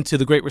graduating into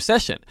the Great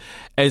Recession.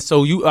 And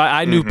so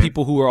I knew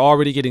people who were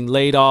already getting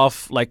laid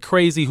off like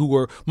crazy, who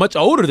were much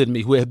older than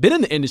me, who had been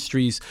in the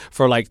industries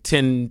for like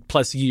 10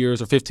 plus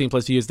years or 15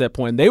 plus years at that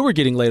point. And they were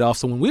getting laid off.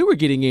 So when we were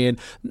getting in,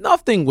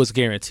 nothing was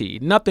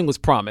guaranteed. Nothing was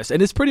promised.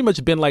 And it's pretty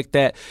much been like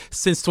that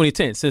since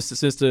 2010,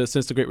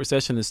 since the Great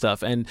Recession and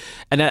stuff. And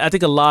I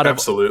think a lot of...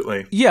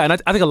 Absolutely. Yeah. And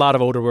I think a lot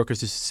of older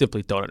workers just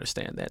simply don't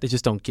understand that. They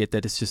just don't get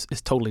that. It's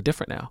totally different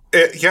now.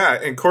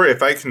 And Corey,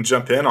 if I can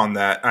jump in on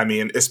that, I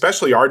mean,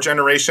 especially our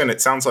generation, it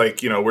sounds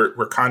like,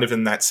 we're kind of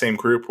in that same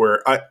group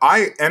where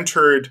I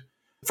entered.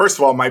 First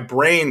of all, my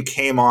brain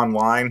came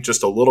online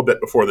just a little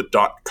bit before the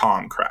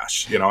 .com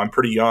crash. I'm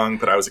pretty young,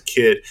 but I was a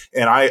kid,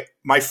 and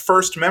my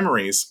first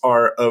memories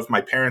are of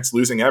my parents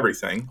losing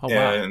everything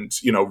and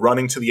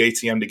running to the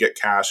ATM to get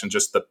cash and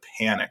just the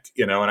panic.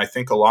 And I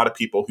think a lot of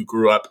people who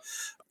grew up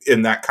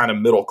in that kind of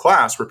middle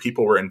class where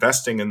people were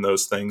investing in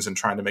those things and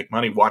trying to make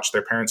money, watch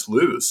their parents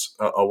lose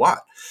a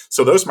lot.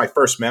 So those are my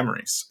first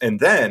memories. And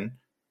then,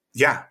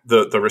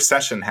 the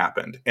recession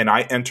happened and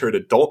I entered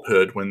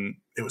adulthood when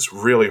it was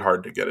really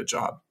hard to get a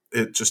job.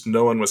 It just,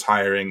 no one was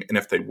hiring. And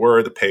if they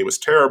were, the pay was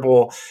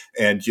terrible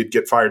and you'd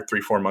get fired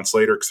 3-4 months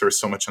later because there was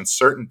so much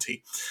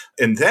uncertainty.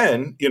 And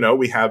then,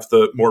 we have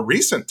the more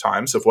recent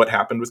times of what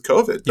happened with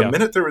COVID. The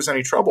minute there was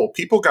any trouble,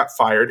 people got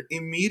fired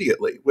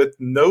immediately with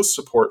no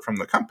support from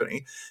the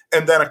company.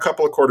 And then a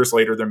couple of quarters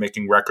later, they're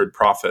making record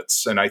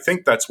profits. And I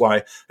think that's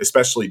why,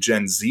 especially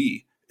Gen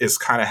Z, is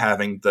kind of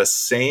having the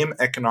same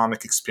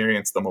economic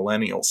experience the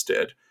millennials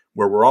did,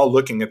 where we're all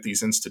looking at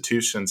these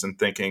institutions and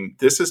thinking,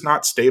 this is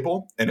not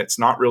stable and it's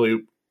not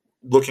really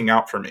looking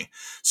out for me.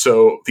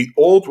 So the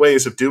old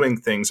ways of doing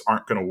things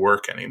aren't going to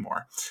work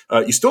anymore.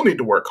 You still need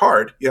to work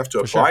hard. You have to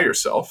apply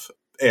yourself.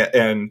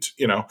 And,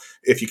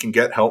 if you can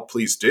get help,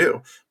 please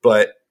do.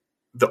 But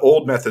the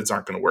old methods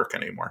aren't going to work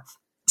anymore.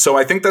 So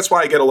I think that's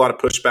why I get a lot of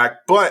pushback,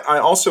 but I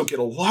also get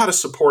a lot of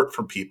support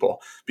from people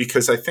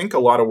because I think a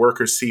lot of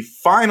workers see,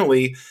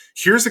 finally,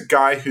 here's a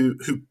guy who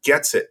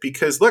gets it.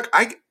 Because look,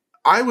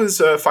 I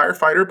was a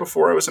firefighter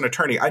before I was an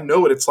attorney. I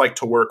know what it's like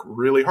to work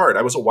really hard.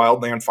 I was a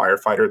wildland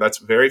firefighter. That's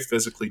very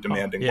physically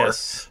demanding work,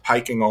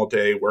 hiking all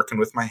day, working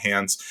with my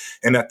hands.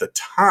 And at the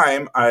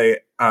time, I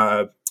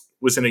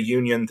was in a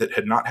union that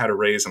had not had a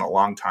raise in a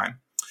long time.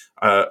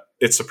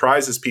 It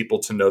surprises people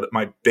to know that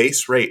my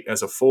base rate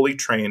as a fully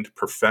trained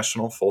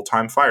professional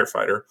full-time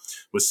firefighter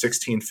was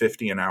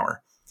 $16.50 an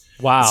hour.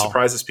 Wow. It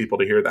surprises people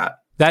to hear that.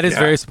 That is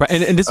very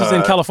surprising. And this was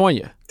in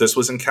California. This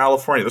was in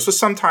California. This was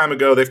some time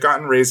ago. They've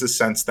gotten raises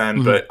since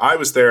then, but I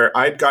was there.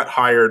 I'd got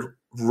hired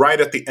right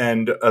at the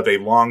end of a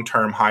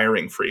long-term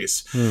hiring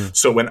freeze.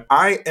 So when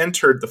I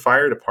entered the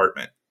fire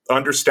department,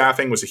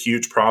 understaffing was a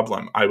huge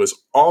problem. I was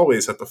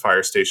always at the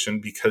fire station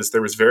because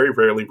there was very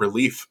rarely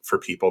relief for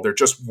people. There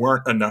just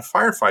weren't enough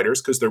firefighters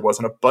because there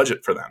wasn't a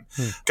budget for them.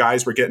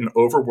 Guys were getting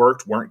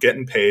overworked, weren't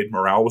getting paid.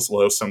 Morale was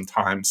low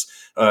sometimes.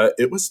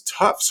 It was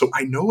tough. So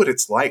I know what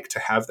it's like to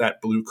have that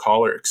blue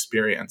collar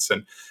experience.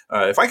 And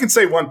if I can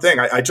say one thing,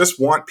 I just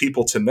want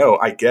people to know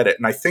I get it.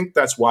 And I think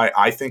that's why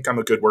I think I'm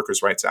a good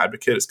workers' rights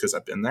advocate, is because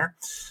I've been there.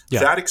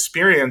 That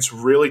experience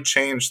really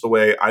changed the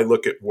way I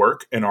look at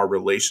work and our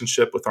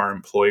relationship with our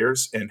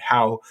employers and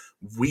how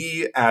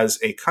we as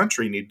a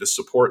country need to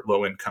support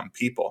low-income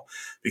people.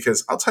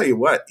 Because I'll tell you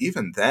what,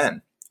 even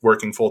then,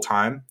 working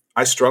full-time,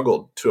 I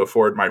struggled to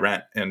afford my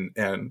rent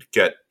and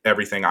get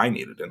everything I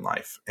needed in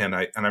life. And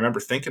I remember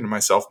thinking to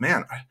myself,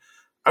 man,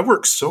 I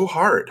work so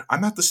hard.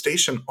 I'm at the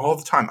station all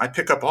the time. I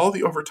pick up all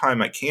the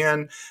overtime I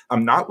can.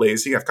 I'm not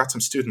lazy. I've got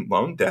some student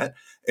loan debt.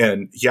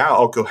 And yeah,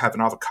 I'll go have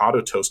an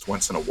avocado toast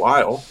once in a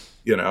while.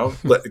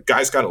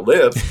 Guys got to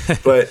live.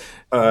 But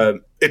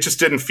it just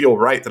didn't feel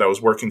right that I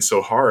was working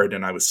so hard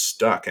and I was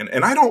stuck. And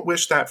I don't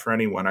wish that for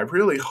anyone. I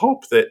really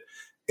hope that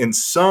in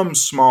some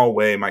small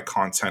way, my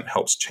content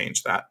helps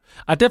change that.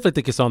 I definitely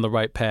think it's on the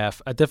right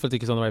path.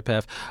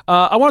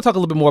 I want to talk a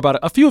little bit more about it.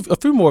 A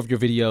few more of your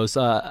videos.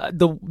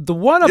 The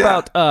one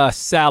about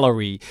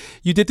salary.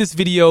 You did this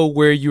video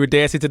where you were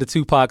dancing to the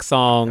Tupac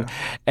song,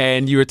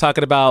 and you were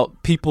talking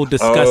about people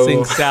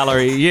discussing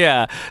salary.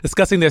 Yeah,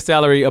 discussing their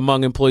salary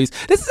among employees.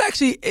 This is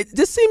actually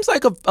this seems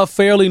like a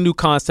fairly new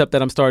concept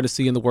that I'm starting to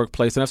see in the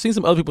workplace, and I've seen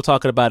some other people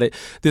talking about it.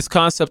 This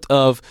concept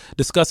of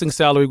discussing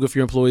salary with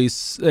your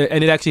employees,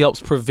 and it actually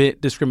helps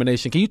prevent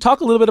discrimination. Can you talk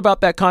a little bit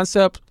about that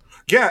concept?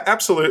 Yeah,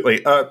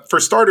 absolutely. For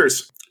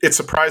starters, it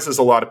surprises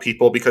a lot of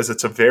people because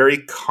it's a very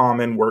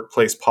common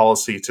workplace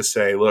policy to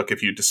say, look,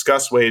 if you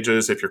discuss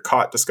wages, if you're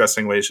caught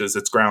discussing wages,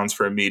 it's grounds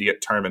for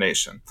immediate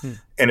termination.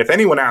 And if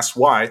anyone asks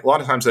why, a lot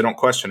of times they don't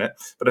question it.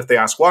 But if they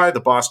ask why, the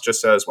boss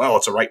just says, well,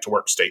 it's a right to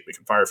work state. We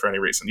can fire for any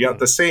reason. Yeah,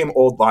 the same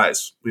old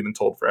lies we've been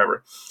told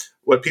forever.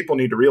 What people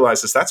need to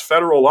realize is that's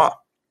federal law.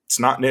 It's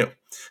not new.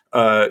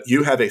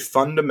 You have a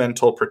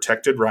fundamental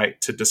protected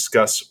right to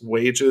discuss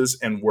wages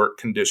and work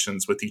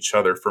conditions with each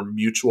other for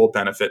mutual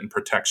benefit and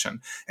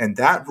protection. And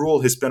that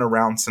rule has been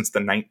around since the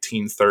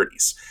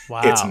 1930s.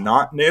 Wow. It's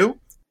not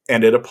new,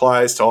 and it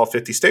applies to all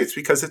 50 states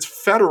because it's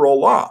federal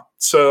law.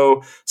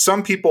 So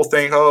some people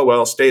think, oh,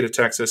 well, state of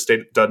Texas,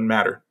 state doesn't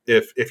matter.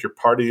 If you're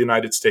part of the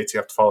United States, you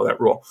have to follow that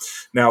rule.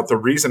 Now, the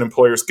reason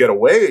employers get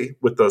away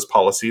with those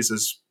policies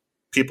is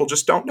people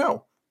just don't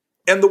know.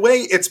 And the way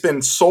it's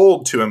been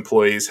sold to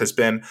employees has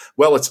been,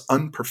 well, it's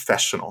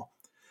unprofessional.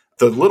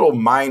 The little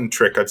mind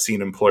trick I've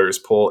seen employers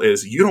pull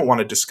is you don't want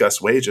to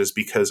discuss wages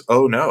because,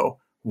 oh no,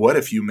 what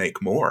if you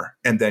make more?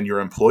 And then your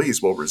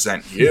employees will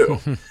resent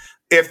you.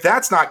 If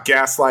that's not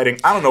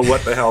gaslighting, I don't know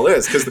what the hell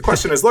is. Because the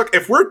question is, look,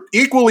 if we're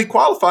equally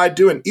qualified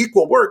doing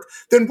equal work,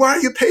 then why are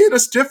you paying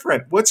us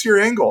different? What's your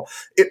angle?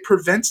 It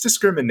prevents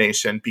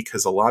discrimination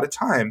because a lot of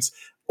times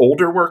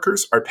older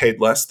workers are paid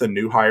less than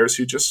new hires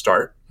who just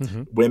start.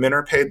 Mm-hmm. Women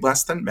are paid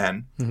less than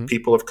men. Mm-hmm.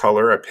 People of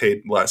color are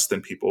paid less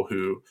than people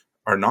who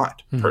are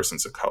not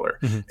persons of color.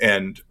 Mm-hmm.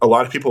 And a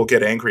lot of people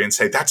get angry and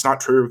say, that's not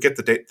true. Get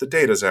the data. The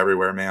data's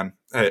everywhere, man.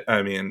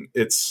 I mean,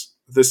 this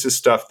is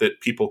stuff that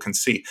people can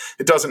see.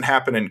 It doesn't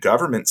happen in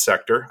government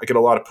sector. I get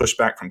a lot of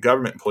pushback from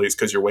government employees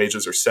because your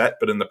wages are set.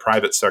 But in the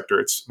private sector,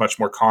 it's much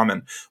more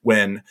common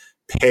when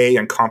pay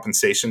and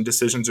compensation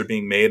decisions are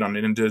being made on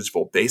an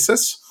individual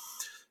basis.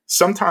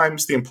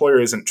 Sometimes the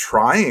employer isn't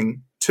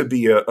trying to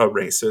be a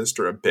racist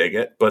or a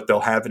bigot, but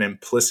they'll have an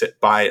implicit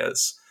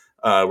bias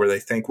where they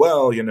think,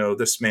 well,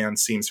 this man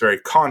seems very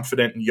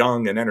confident and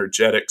young and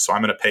energetic, so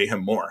I'm going to pay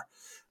him more.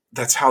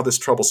 That's how this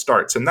trouble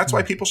starts. And that's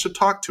why people should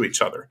talk to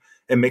each other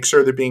and make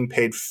sure they're being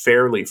paid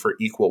fairly for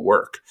equal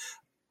work.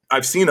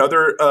 I've seen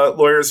other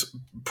lawyers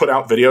put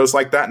out videos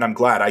like that, and I'm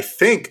glad. I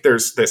think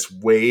there's this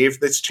wave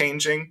that's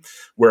changing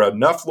where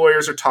enough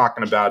lawyers are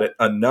talking about it,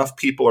 enough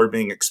people are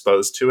being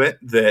exposed to it,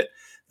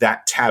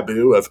 that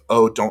taboo of,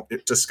 oh, don't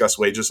discuss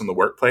wages in the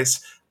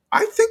workplace.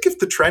 I think if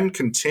the trend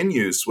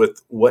continues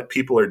with what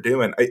people are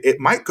doing, it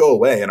might go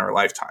away in our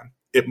lifetime.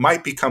 It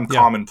might become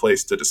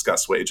commonplace to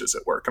discuss wages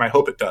at work, and I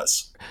hope it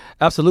does.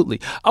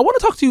 Absolutely. I want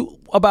to talk to you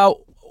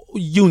about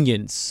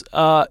unions.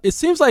 It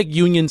seems like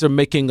unions are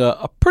making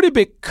a pretty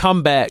big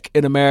comeback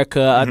in America.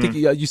 Mm-hmm. I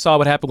think you saw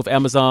what happened with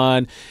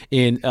Amazon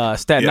in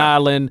Staten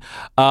Island.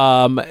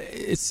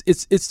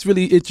 It's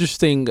really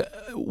interesting.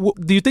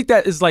 Do you think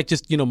that is like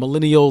just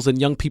millennials and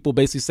young people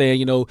basically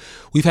saying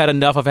we've had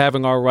enough of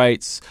having our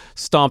rights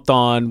stomped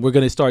on, we're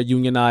going to start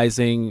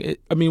unionizing?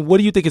 I mean, what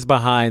do you think is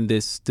behind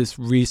this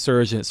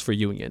resurgence for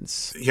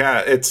unions?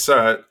 Yeah, it's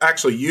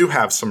actually you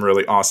have some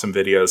really awesome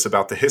videos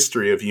about the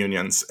history of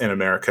unions in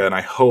America, and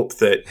I hope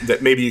that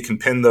maybe you can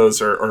pin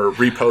those or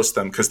repost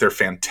them because they're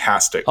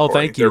fantastic. Oh,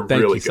 thank you. They're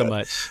really good. So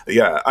much.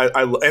 Yeah,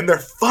 and they're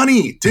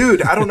funny,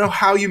 dude. I don't know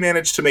how you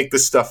manage to make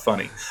this stuff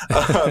funny.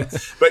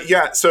 But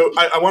yeah, so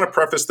I want to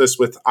preface this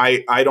with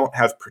I don't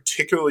have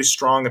particularly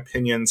strong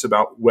opinions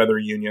about whether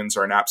unions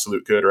are an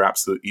absolute good or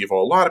absolute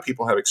evil. A lot of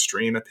people have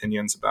extreme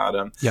opinions about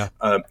them. Yeah.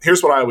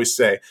 Here's what I always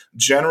say.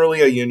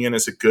 Generally, a union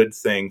is a good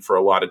thing for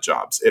a lot of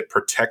jobs. It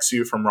protects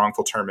you from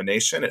wrongful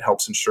termination. It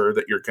helps ensure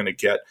that you're going to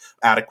get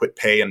adequate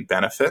pay and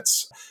benefits.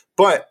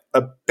 But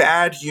a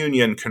bad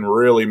union can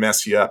really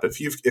mess you up. If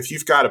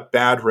you've got a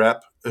bad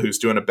rep who's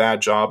doing a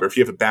bad job, or if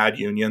you have a bad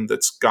union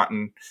that's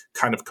gotten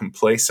kind of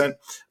complacent,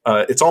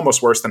 it's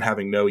almost worse than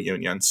having no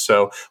union.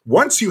 So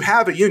once you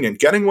have a union,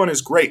 getting one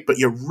is great, but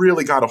you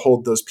really got to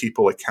hold those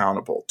people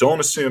accountable. Don't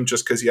assume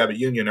just because you have a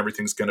union,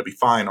 everything's going to be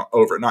fine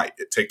overnight.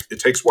 It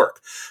takes work.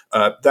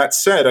 That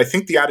said, I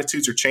think the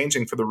attitudes are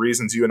changing for the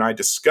reasons you and I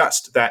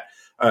discussed, that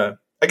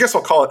I guess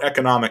I'll call it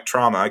economic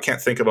trauma. I can't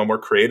think of a more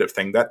creative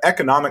thing. That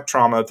economic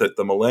trauma that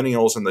the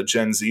millennials and the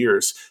Gen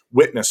Zers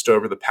witnessed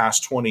over the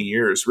past 20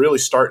 years, really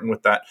starting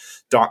with that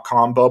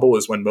 .com bubble,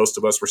 is when most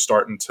of us were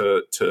starting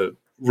to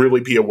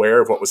really be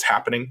aware of what was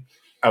happening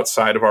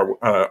outside of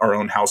our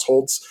own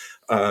households.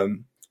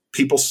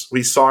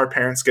 We saw our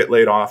parents get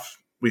laid off.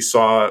 We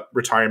saw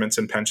retirements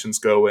and pensions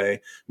go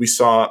away. We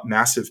saw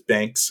massive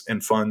banks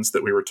and funds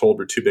that we were told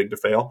were too big to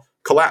fail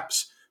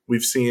collapse.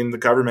 We've seen the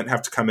government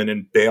have to come in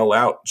and bail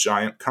out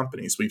giant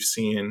companies. We've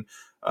seen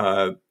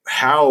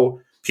how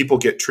people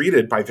get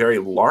treated by very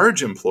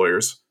large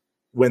employers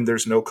when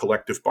there's no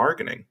collective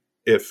bargaining.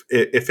 If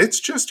it's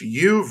just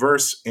you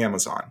versus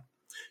Amazon,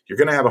 you're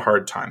going to have a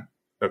hard time.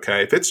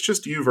 Okay, if it's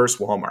just you versus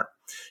Walmart,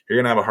 you're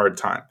going to have a hard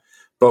time.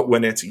 But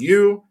when it's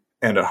you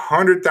and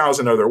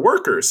 100,000 other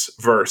workers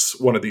versus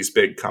one of these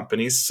big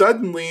companies,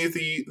 suddenly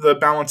the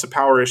balance of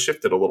power is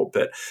shifted a little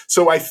bit.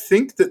 So I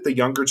think that the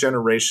younger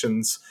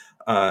generation's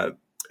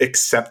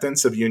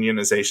acceptance of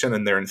unionization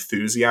and their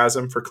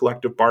enthusiasm for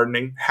collective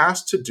bargaining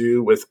has to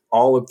do with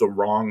all of the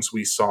wrongs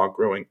we saw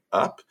growing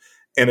up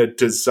and a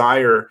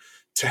desire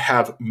to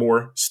have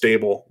more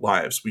stable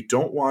lives. We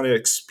don't want to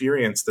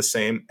experience the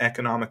same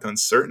economic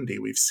uncertainty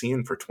we've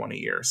seen for 20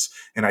 years.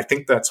 And I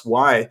think that's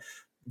why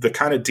the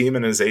kind of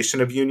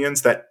demonization of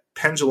unions, that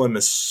pendulum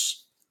is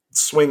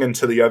swinging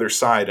to the other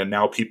side, and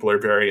now people are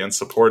very in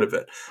support of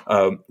it.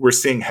 We're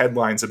seeing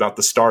headlines about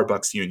the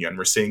Starbucks union.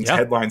 We're seeing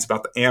headlines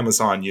about the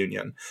Amazon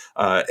union.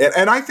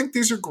 And I think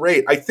these are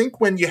great. I think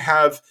when you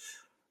have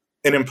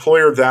an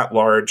employer that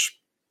large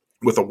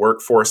with a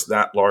workforce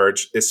that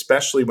large,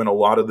 especially when a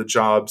lot of the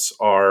jobs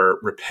are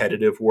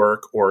repetitive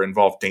work or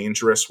involve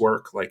dangerous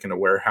work, like in a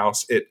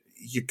warehouse,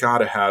 you got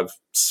to have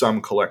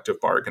some collective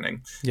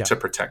bargaining to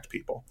protect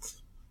people.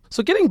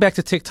 So getting back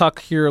to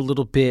TikTok here a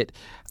little bit,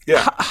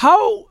 yeah.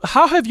 How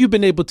have you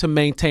been able to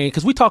maintain,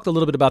 because we talked a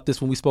little bit about this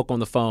when we spoke on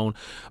the phone,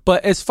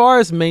 but as far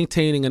as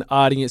maintaining an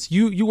audience,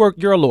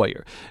 you're a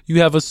lawyer.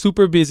 You have a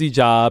super busy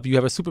job. You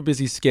have a super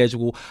busy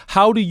schedule.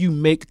 How do you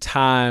make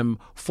time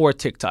for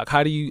TikTok?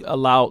 How do you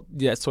allow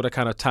that sort of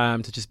kind of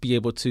time to just be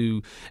able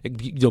to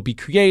be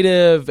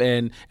creative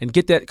and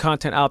get that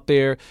content out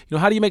there?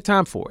 How do you make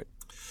time for it?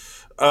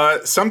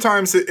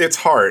 Sometimes it's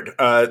hard.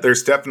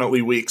 There's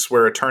definitely weeks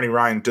where Attorney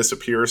Ryan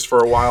disappears for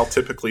a while.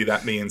 Typically,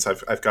 that means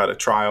I've got a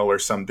trial or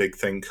some big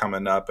thing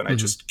coming up, and I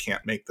just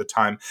can't make the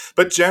time.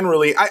 But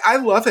generally, I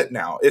love it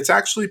now. It's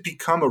actually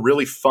become a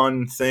really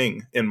fun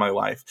thing in my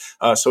life.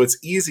 So it's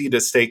easy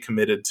to stay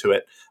committed to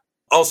it.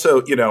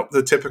 Also,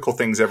 the typical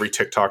things every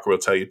TikToker will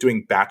tell you,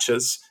 doing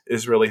batches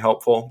is really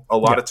helpful. A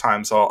lot of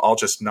times I'll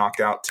just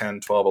knock out 10,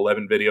 12,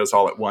 11 videos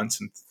all at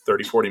once in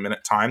 30,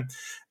 40-minute time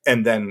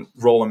and then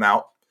roll them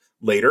out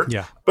later.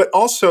 Yeah. But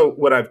also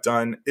what I've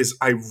done is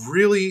I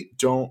really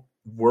don't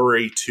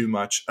worry too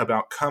much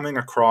about coming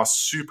across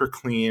super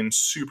clean,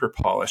 super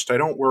polished. I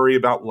don't worry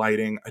about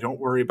lighting. I don't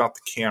worry about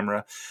the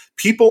camera.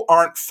 People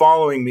aren't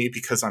following me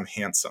because I'm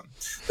handsome.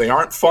 They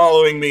aren't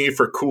following me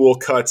for cool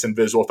cuts and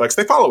visual effects.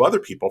 They follow other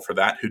people for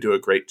that who do a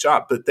great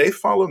job, but they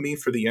follow me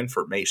for the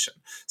information.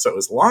 So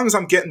as long as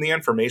I'm getting the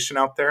information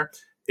out there,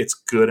 it's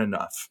good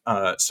enough.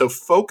 So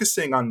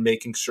focusing on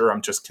making sure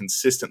I'm just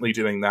consistently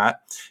doing that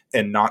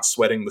and not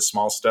sweating the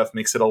small stuff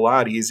makes it a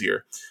lot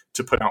easier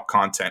to put out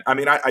content. I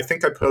mean, I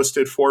think I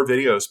posted 4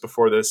 videos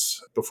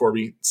before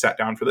we sat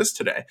down for this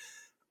today.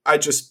 I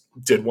just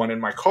did one in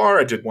my car.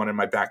 I did one in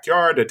my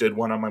backyard. I did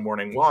one on my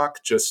morning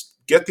walk. Just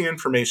get the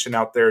information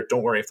out there.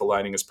 Don't worry if the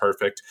lighting is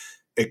perfect,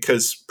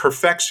 because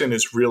perfection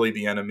is really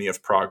the enemy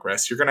of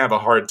progress. You're going to have a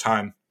hard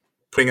time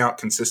putting out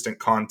consistent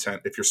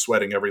content if you're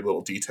sweating every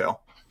little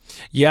detail.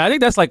 Yeah, I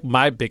think that's like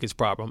my biggest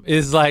problem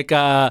is like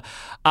I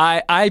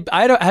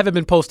haven't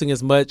been posting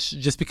as much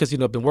just because,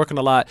 I've been working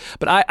a lot,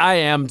 but I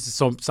am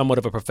somewhat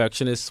of a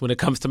perfectionist when it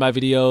comes to my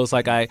videos.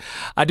 Like I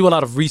do a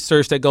lot of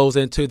research that goes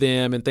into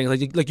them and things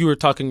like you were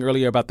talking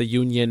earlier about the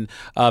union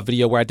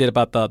video where I did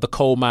about the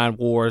coal mine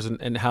wars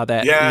and how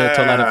that led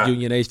to a lot of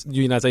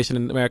unionization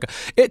in America.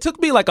 It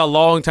took me like a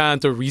long time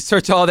to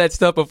research all that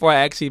stuff before I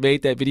actually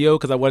made that video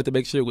because I wanted to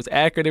make sure it was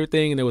accurate and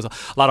everything. And there was a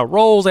lot of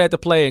roles I had to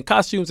play and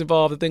costumes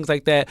involved and things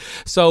like that.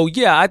 So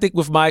yeah, I think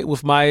with my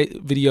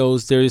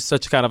videos, there is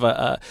such kind of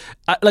a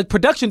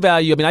production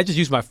value. I mean, I just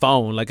use my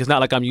phone. Like it's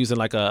not like I'm using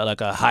like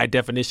a high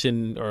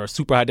definition or a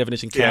super high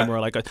definition camera.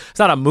 Yeah. It's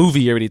not a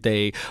movie or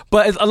anything.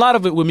 But a lot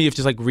of it with me is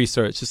just like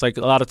research. It's like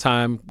a lot of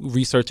time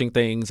researching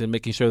things and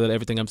making sure that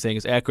everything I'm saying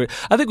is accurate.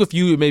 I think with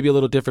you, it may be a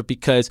little different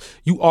because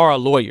you are a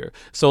lawyer.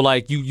 So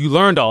like you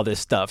learned all this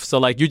stuff. So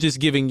like you're just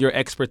giving your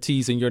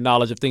expertise and your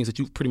knowledge of things that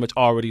you've pretty much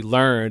already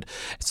learned.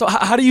 So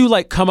how do you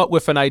like come up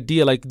with an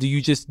idea? Like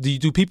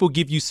do people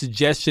give you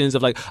suggestions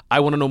of like,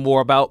 I want to know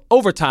more about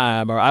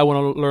overtime or I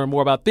want to learn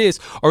more about this?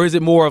 Or is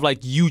it more of like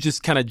you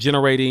just kind of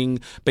generating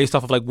based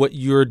off of like what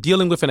you're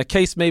dealing with in a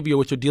case maybe or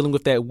what you're dealing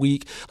with that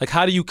week? Like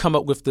how do you come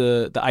up with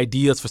the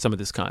ideas for some of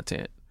this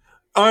content?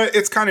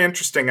 It's kind of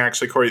interesting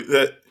actually, Corey,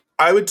 that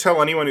I would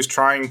tell anyone who's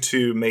trying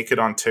to make it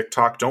on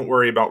TikTok, don't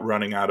worry about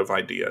running out of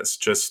ideas.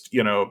 Just,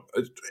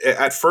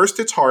 at first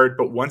it's hard,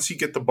 but once you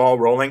get the ball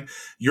rolling,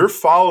 your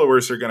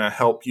followers are going to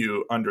help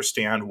you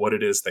understand what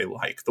it is they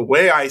like. The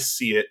way I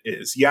see it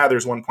is,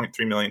 there's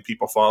 1.3 million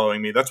people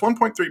following me. That's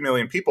 1.3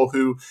 million people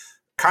who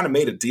kind of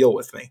made a deal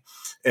with me.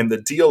 And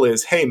the deal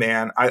is, hey,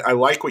 man, I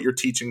like what you're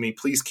teaching me.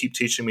 Please keep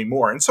teaching me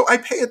more. And so I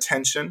pay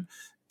attention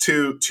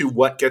to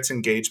what gets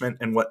engagement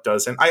and what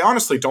doesn't. I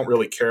honestly don't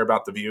really care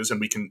about the views, and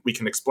we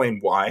can explain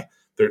why.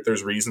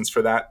 There's reasons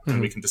for that,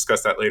 and we can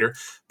discuss that later.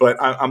 But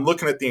I'm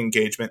looking at the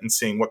engagement and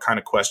seeing what kind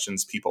of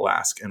questions people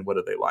ask and what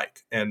do they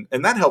like. And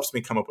that helps me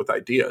come up with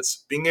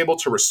ideas. Being able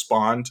to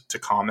respond to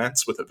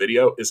comments with a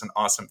video is an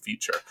awesome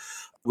feature.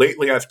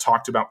 Lately, I've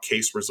talked about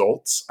case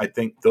results. I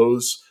think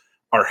those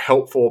are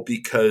helpful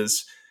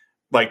because,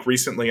 like,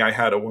 recently I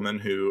had a woman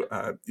who,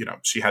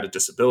 she had a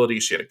disability,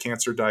 she had a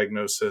cancer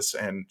diagnosis,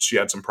 and she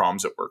had some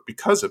problems at work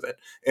because of it.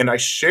 And I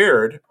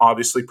shared,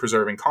 obviously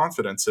preserving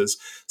confidences,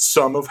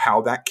 some of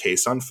how that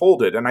case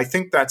unfolded. And I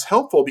think that's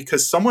helpful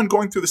because someone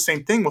going through the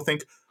same thing will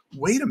think,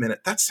 wait a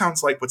minute, that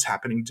sounds like what's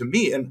happening to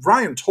me. And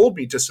Ryan told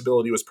me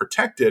disability was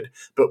protected,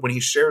 but when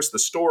he shares the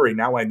story,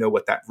 now I know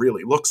what that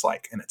really looks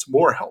like, and it's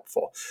more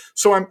helpful.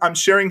 So I'm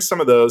sharing some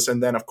of those.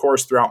 And then, of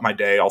course, throughout my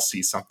day, I'll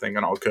see something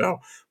and I'll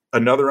go,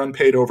 another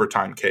unpaid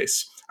overtime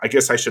case. I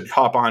guess I should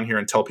hop on here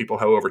and tell people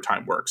how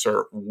overtime works.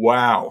 Or,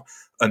 wow,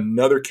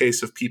 another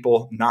case of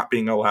people not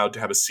being allowed to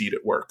have a seat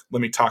at work.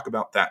 Let me talk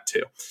about that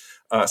too.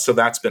 So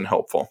that's been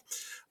helpful.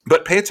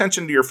 But pay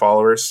attention to your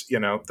followers.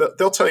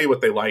 They'll tell you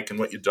what they like and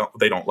what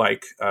they don't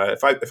like.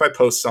 If I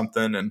post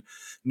something and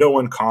no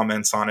one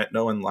comments on it,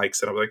 no one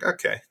likes it, I'm like,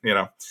 okay,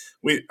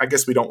 I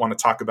guess we don't want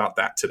to talk about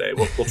that today.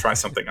 We'll try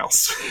something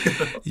else.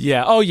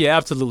 Yeah. Oh, yeah,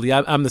 absolutely.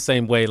 I'm the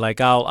same way. Like,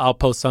 I'll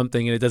post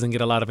something and it doesn't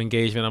get a lot of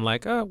engagement. I'm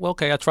like, oh, well,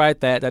 okay, I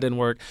tried that. That didn't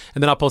work.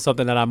 And then I'll post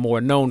something that I'm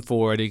more known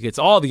for and it gets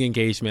all the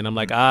engagement. I'm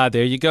like,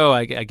 there you go.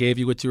 I gave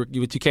you what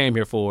you came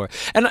here for.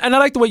 And I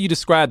like the way you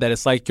describe that.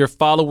 It's like your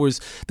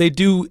followers, they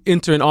do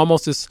enter in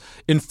almost this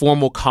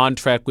informal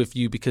contract with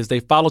you because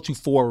they followed you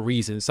for a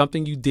reason.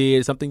 Something you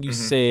did, something you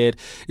said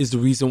is the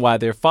reason why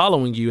they're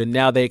following you. And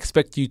now they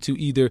expect you to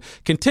either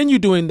continue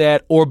doing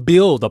that or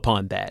build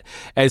upon that.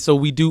 And so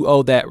we do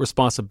owe that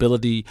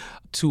responsibility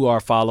to our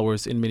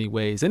followers in many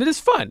ways. And it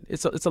is fun.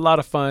 It's a lot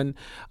of fun.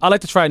 I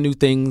like to try new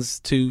things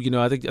too.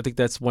 I think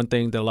that's one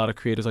thing that a lot of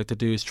creators like to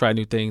do is try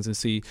new things and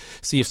see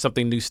if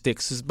something new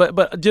sticks.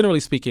 But generally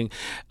speaking,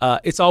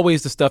 it's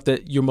always the stuff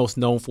that you're most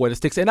known for that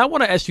sticks. And I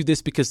want to ask you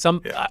this because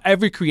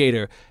every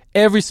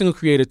single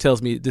creator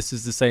tells me this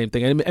is the same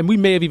thing. And we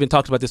may have even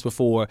talked about this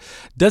before.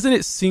 Doesn't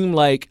it seem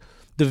like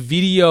the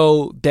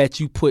video that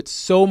you put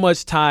so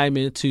much time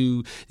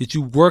into, that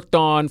you worked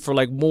on for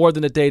like more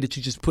than a day, that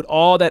you just put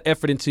all that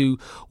effort into,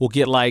 will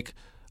get like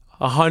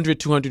 100,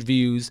 200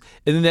 views.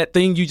 And then that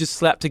thing you just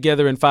slapped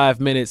together in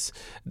 5 minutes,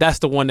 that's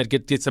the one that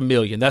gets 1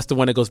 million. That's the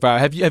one that goes viral.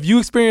 Have you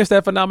experienced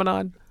that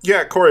phenomenon?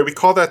 Yeah, Corey, we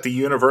call that the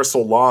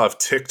universal law of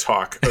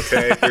TikTok,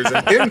 okay? There's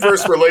an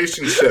inverse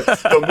relationship.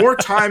 The more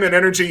time and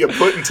energy you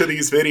put into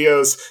these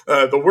videos,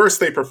 the worse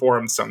they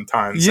perform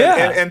sometimes.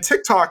 Yeah. And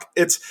TikTok,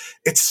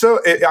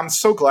 I'm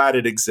so glad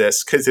it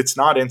exists because it's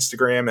not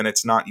Instagram and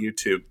it's not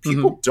YouTube.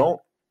 People don't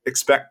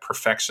expect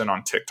perfection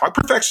on TikTok.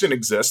 Perfection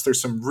exists.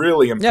 There's some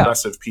really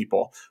impressive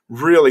people,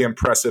 really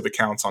impressive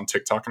accounts on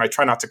TikTok, and I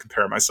try not to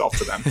compare myself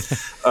to them.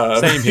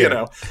 Same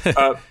here.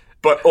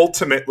 But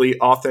ultimately,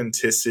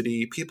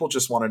 authenticity, people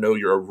just want to know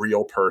you're a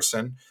real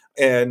person,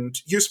 and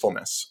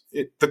usefulness.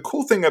 The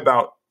cool thing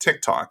about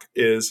TikTok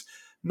is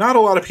not a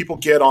lot of people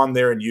get on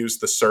there and use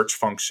the search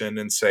function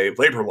and say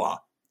labor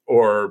law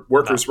or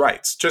workers'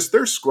 rights. Just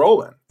they're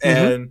scrolling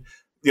and,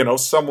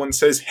 someone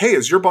says, hey,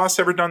 has your boss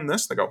ever done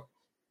this? They go,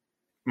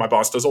 my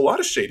boss does a lot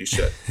of shady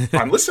shit.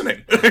 I'm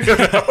listening.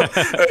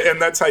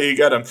 And that's how you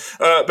get them.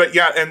 But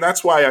yeah, and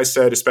that's why I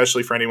said,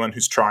 especially for anyone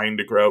who's trying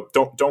to grow,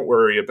 don't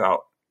worry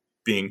about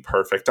being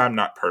perfect. I'm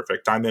not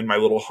perfect. I'm in my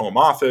little home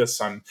office.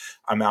 I'm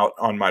out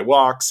on my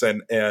walks,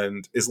 and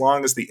as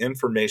long as the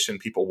information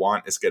people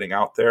want is getting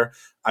out there,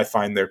 I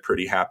find they're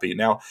pretty happy.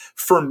 Now,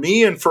 for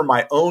me and for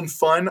my own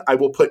fun, I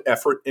will put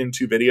effort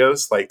into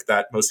videos like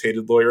that Most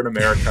Hated Lawyer in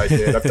America I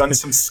did. I've done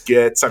some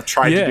skits. I've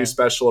tried to do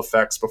special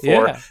effects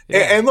before.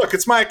 And look,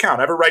 it's my account.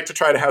 I have a right to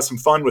try to have some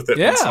fun with it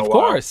once in a while.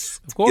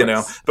 Of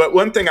course. But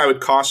one thing I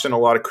would caution a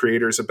lot of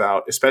creators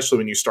about, especially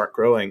when you start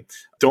growing,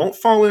 don't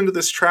fall into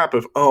this trap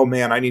of, oh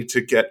man, I need to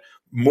get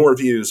more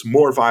views,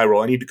 more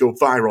viral. I need to go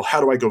viral.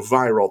 How do I go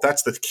viral?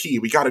 That's the key.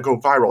 We got to go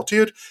viral.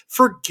 Dude,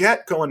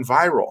 forget going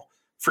viral.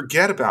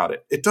 Forget about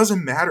it. It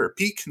doesn't matter.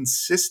 Be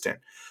consistent.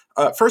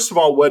 First of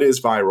all, what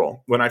is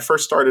viral? When I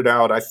first started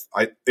out,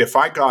 if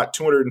I got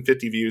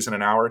 250 views in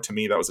an hour, to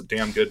me, that was a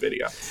damn good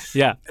video.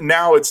 Yeah.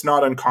 Now it's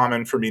not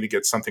uncommon for me to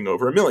get something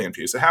over 1 million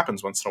views. It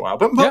happens once in a while.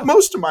 But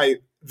most of my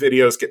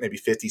videos get maybe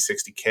 50,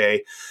 60K.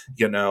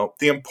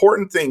 The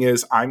important thing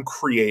is I'm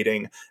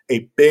creating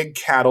a big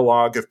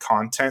catalog of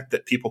content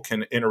that people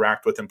can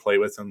interact with and play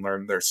with and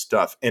learn their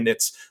stuff. And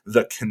it's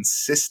the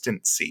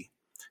consistency,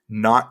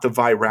 not the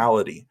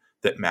virality.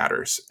 that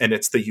matters. And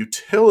it's the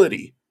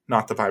utility,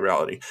 not the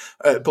virality.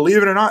 Believe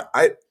it or not,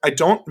 I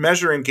don't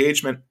measure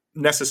engagement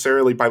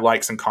necessarily by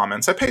likes and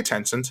comments. I pay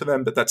attention to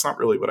them, but that's not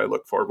really what I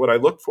look for. What I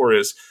look for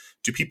is,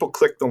 do people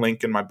click the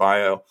link in my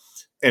bio,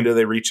 and do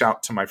they reach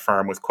out to my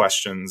firm with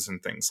questions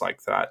and things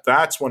like that?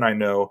 That's when I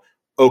know,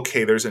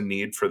 okay, there's a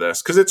need for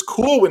this. Because it's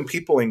cool when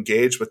people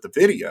engage with the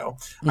video.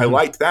 I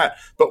like that.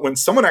 But when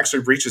someone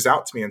actually reaches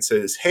out to me and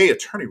says, hey,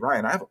 Attorney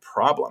Ryan, I have a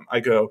problem,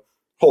 I go,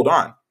 hold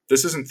on.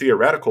 This isn't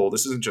theoretical.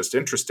 This isn't just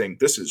interesting.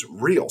 This is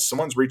real.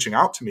 Someone's reaching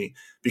out to me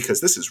because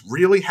this is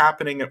really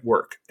happening at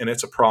work and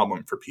it's a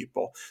problem for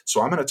people. So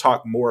I'm going to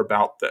talk more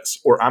about this,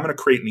 or I'm going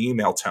to create an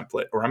email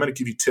template, or I'm going to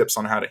give you tips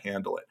on how to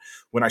handle it.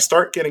 When I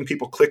start getting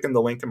people clicking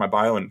the link in my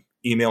bio and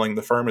emailing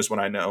the firm is when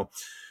I know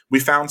we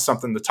found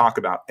something to talk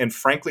about. And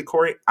frankly,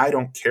 Corey, I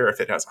don't care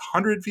if it has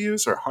 100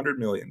 views or 100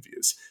 million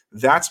views.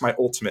 That's my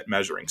ultimate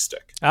measuring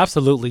stick.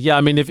 Absolutely. Yeah.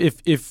 I mean,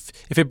 if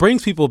it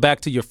brings people back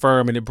to your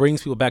firm and it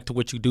brings people back to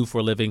what you do for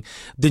a living,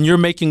 then you're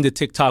making the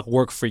TikTok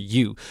work for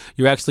you.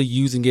 You're actually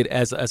using it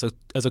as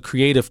a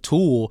creative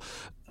tool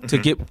to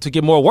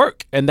get more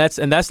work. And that's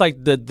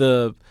like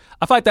the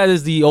I feel like that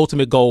is the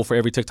ultimate goal for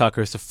every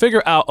TikToker, is to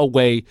figure out a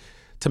way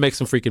to make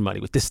some freaking money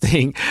with this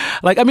thing.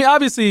 Like, I mean,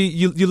 obviously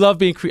you love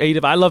being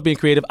creative. I love being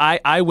creative.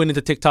 I went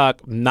into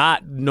TikTok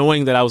not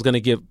knowing that I was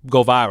going to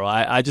go viral.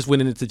 I just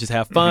went in it to just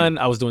have fun.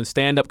 I was doing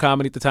stand-up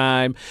comedy at the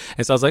time.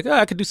 And so I was like,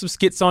 I could do some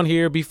skits on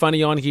here, be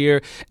funny on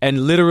here,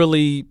 and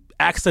literally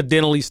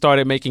accidentally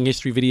started making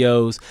history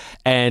videos,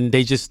 and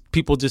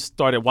people just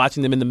started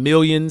watching them in the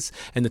millions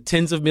and the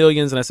tens of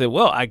millions. And I said,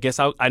 well, I guess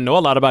I know a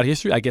lot about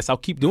history. I guess I'll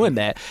keep doing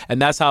that.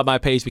 And that's how my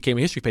page became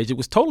a history page. It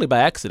was totally by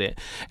accident.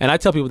 And I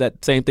tell people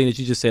that same thing that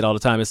you just said all the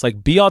time. It's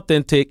like, be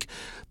authentic,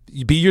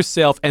 be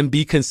yourself, and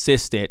be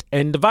consistent,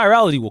 and the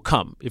virality will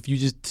come. If you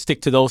just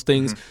stick to those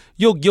things,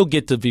 you'll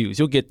get the views,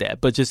 you'll get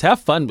that, but just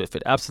have fun with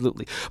it.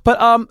 Absolutely. But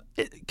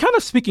kind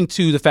of speaking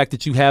to the fact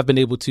that you have been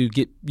able to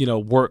get,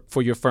 work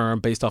for your firm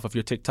based off of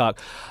your TikTok,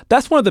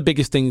 that's one of the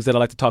biggest things that I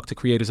like to talk to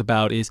creators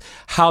about, is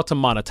how to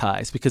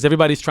monetize, because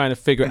everybody's trying to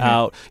figure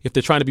out, if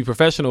they're trying to be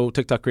professional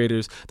TikTok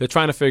creators, they're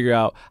trying to figure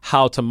out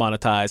how to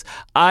monetize.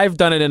 I've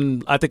done it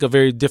in, I think, a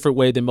very different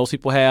way than most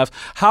people have.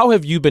 How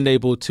have you been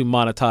able to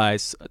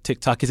monetize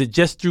TikTok? Is it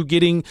just through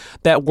getting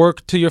that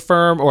work to your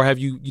firm, or have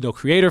you,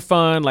 creator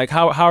fund? Like,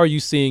 how are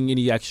you seeing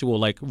any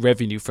actual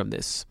revenue from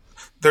this?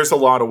 There's a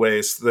lot of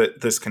ways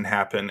that this can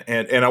happen.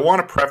 And I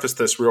want to preface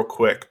this real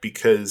quick,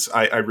 because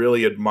I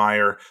really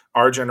admire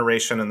our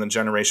generation and the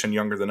generation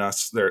younger than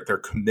us, their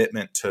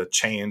commitment to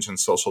change and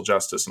social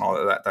justice and all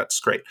of that. That's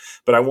great.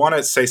 But I want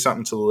to say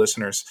something to the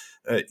listeners.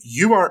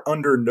 You are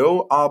under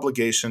no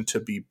obligation to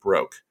be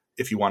broke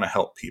if you want to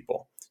help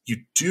people. You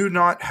do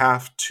not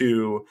have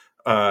to.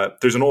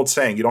 There's an old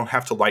saying, you don't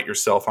have to light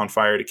yourself on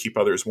fire to keep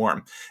others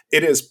warm.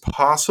 It is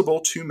possible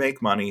to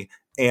make money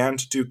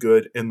and do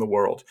good in the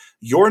world.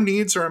 Your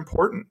needs are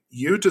important.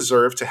 You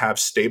deserve to have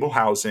stable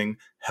housing,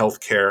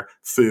 healthcare,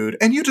 food,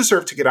 and you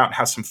deserve to get out and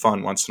have some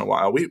fun once in a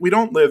while. We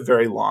don't live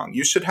very long.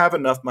 You should have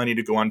enough money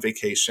to go on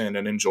vacation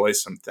and enjoy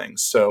some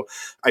things. So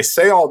I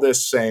say all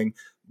this saying,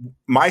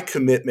 my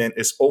commitment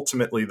is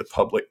ultimately the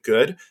public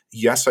good.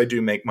 Yes, I do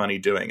make money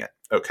doing it.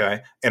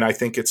 Okay. And I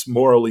think it's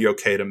morally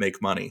okay to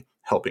make money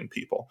helping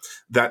people.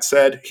 That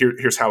said,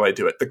 here's how I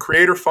do it. The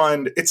Creator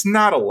Fund, it's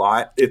not a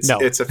lot. It's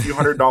a few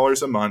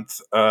 $100s a month.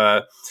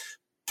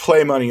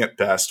 Play money at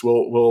best.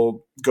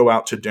 We'll go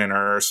out to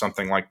dinner or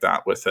something like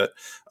that with it.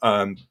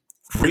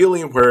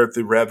 Really, where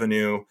the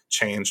revenue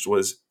changed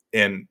was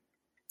in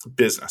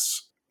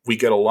business. We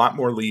get a lot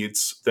more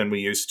leads than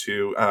we used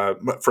to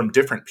from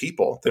different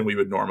people than we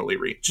would normally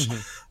reach.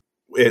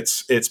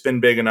 It's been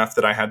big enough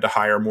that I had to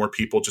hire more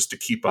people just to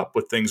keep up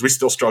with things. We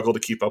still struggle to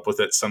keep up with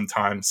it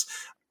sometimes.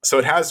 So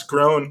it has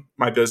grown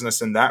my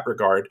business in that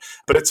regard,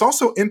 but it's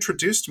also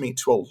introduced me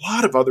to a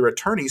lot of other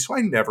attorneys who I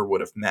never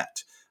would have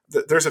met.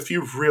 There's a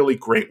few really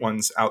great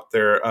ones out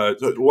there.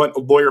 One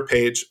Lawyer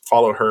Page,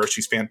 follow her.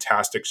 She's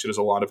fantastic. She does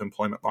a lot of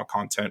employment law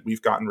content.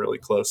 We've gotten really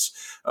close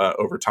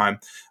over time.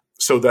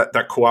 So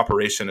that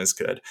cooperation is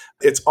good.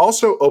 It's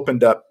also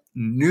opened up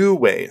new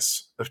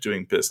ways of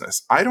doing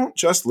business. I don't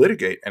just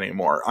litigate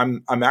anymore.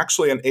 I'm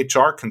actually an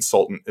HR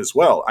consultant as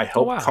well. I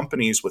help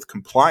companies with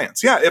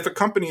compliance. Yeah, if a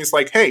company is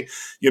like, hey,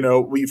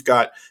 we've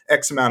got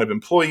X amount of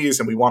employees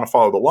and we want to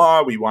follow the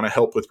law, we want to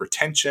help with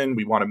retention,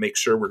 we want to make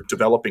sure we're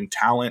developing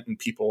talent and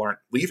people aren't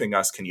leaving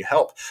us, can you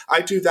help?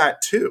 I do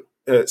that too.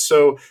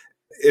 So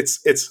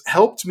it's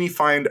helped me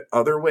find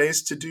other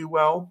ways to do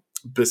well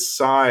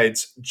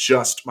besides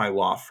just my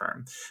law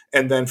firm.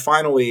 And then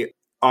finally,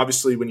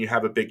 obviously, when you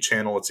have a big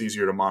channel, it's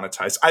easier to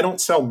monetize. I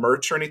don't sell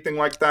merch or anything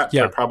like that.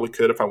 Yeah. I probably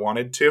could if I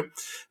wanted to.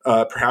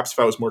 Perhaps if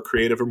I was more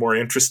creative or more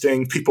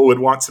interesting, people would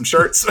want some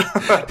shirts.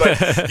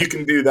 But you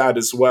can do that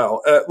as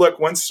well. Look,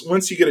 once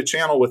you get a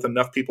channel with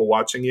enough people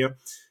watching you,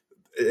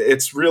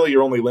 it's really,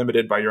 you're only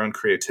limited by your own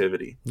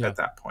creativity at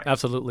that point.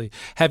 Absolutely.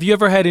 Have you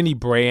ever had any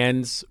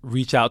brands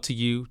reach out to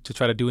you to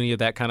try to do any of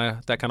that kind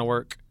of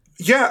work?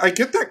 Yeah, I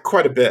get that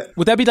quite a bit.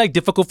 Would that be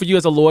difficult for you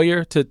as a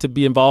lawyer to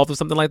be involved with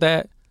something like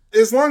that?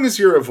 As long as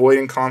you're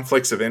avoiding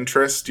conflicts of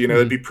interest,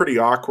 it'd be pretty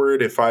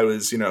awkward if I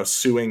was,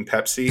 suing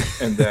Pepsi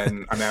and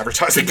then I'm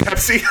advertising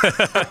Pepsi.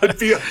 It'd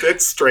be a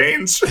bit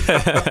strange.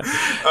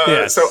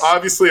 Yes. So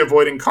obviously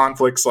avoiding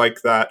conflicts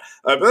like that.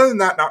 But other than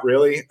that, not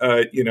really.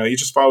 You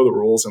just follow the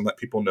rules and let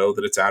people know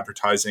that it's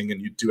advertising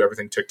and you do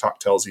everything TikTok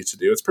tells you to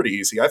do. It's pretty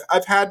easy.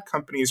 I've had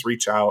companies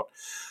reach out.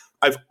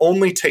 I've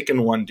only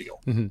taken one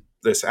deal. Mm-hmm.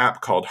 This app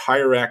called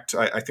HireAct.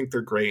 I think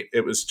they're great.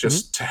 It was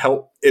just to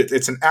help.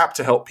 It's an app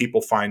to help people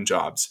find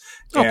jobs.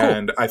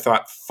 And cool. I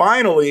thought,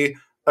 finally,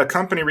 a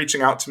company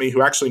reaching out to me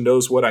who actually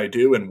knows what I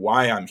do and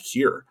why I'm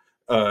here.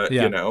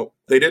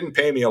 They didn't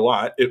pay me a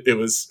lot. It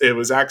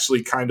was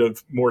actually kind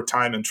of more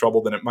time and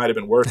trouble than it might have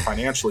been worth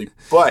financially.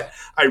 But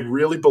I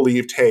really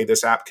believed, hey,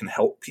 this app can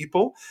help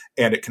people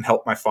and it can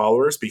help my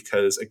followers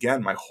because,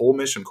 again, my whole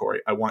mission,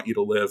 Corey, I want you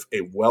to live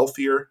a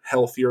wealthier,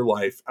 healthier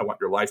life. I want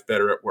your life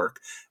better at work.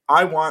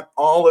 I want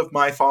all of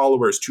my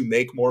followers to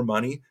make more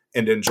money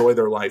and enjoy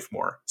their life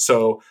more.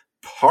 So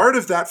part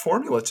of that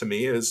formula to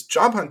me is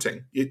job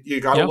hunting. You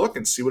got to look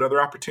and see what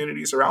other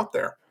opportunities are out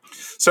there.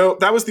 So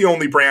that was the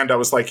only brand I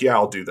was like, yeah,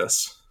 I'll do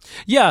this.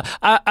 Yeah,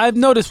 I've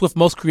noticed with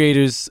most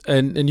creators,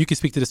 and you can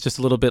speak to this just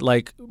a little bit,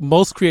 like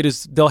most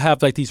creators, they'll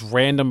have like these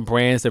random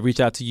brands that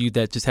reach out to you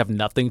that just have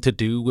nothing to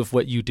do with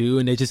what you do.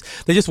 And they just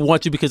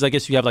want you because I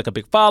guess you have like a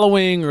big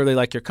following or they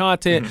like your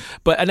content. Mm-hmm.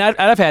 But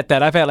I've had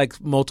that. I've had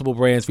like multiple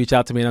brands reach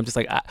out to me and I'm just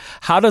like,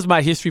 how does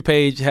my history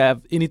page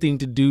have anything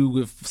to do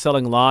with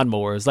selling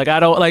lawnmowers? Like I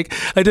don't like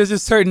there's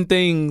just certain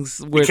things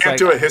where you can't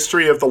do a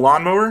history of the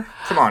lawnmower?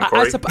 Come on,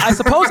 Corey. I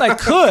suppose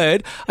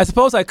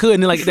I could.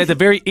 And then like at the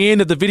very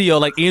end of the video,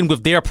 like end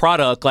with their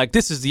product, like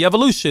this is the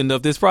evolution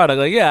of this product.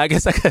 Like, yeah, I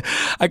guess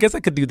I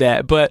could do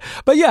that. But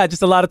yeah,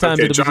 just a lot of times.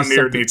 Okay, John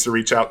Deere needs to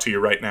reach out to you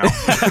right now.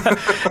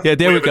 Yeah,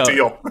 there we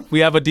go. We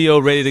have a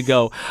deal ready to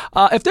go.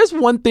 If there's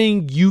one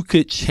thing you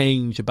could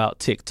change about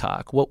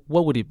TikTok, what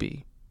would it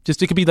be?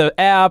 Just it could be the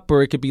app,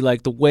 or it could be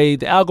like the way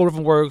the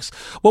algorithm works.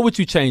 What would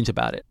you change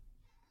about it?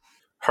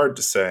 Hard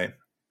to say.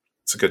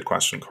 It's a good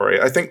question, Corey.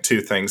 I think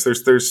two things.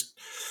 There's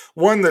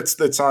one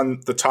that's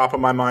on the top of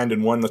my mind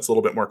and one that's a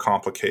little bit more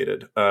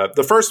complicated.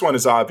 The first one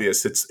is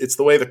obvious. It's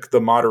the way the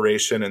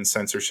moderation and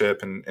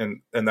censorship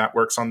and that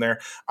works on there.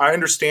 I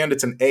understand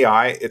it's an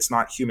AI. It's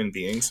not human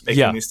beings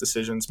making these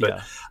decisions.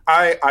 But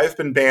I've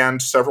been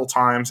banned several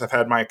times. I've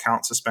had my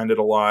account suspended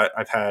a lot.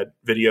 I've had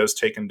videos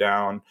taken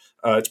down.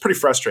 It's pretty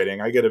frustrating.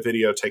 I get a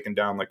video taken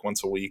down like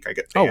once a week. I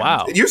get banned. Oh,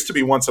 wow. It used to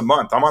be once a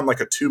month. I'm on like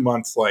a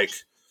 2-month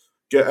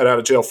get out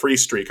of jail free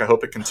streak. I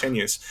hope it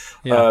continues.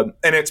 Yeah.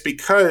 And it's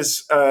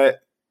because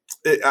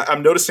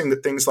I'm noticing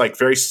that things like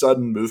very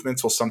sudden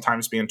movements will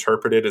sometimes be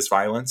interpreted as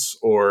violence,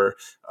 or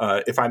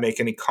if I make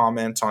any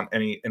comment on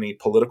any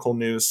political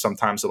news,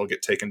 sometimes it'll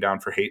get taken down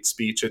for hate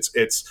speech.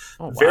 It's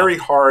very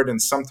hard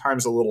and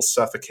sometimes a little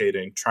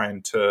suffocating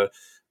trying to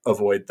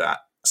avoid that.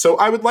 So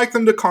I would like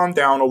them to calm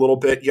down a little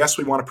bit. Yes,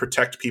 we want to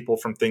protect people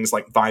from things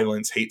like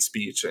violence, hate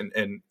speech, and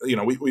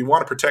we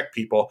want to protect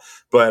people,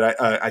 but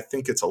I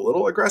think it's a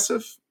little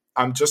aggressive.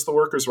 I'm just the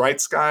workers'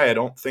 rights guy. I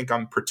don't think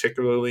I'm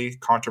particularly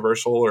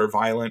controversial or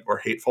violent or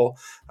hateful.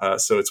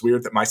 So it's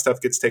weird that my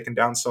stuff gets taken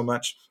down so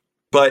much.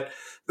 But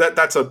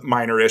that's a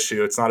minor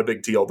issue. It's not a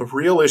big deal. The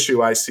real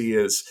issue I see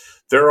is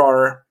there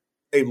are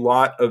a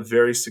lot of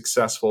very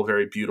successful,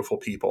 very beautiful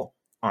people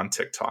on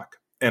TikTok.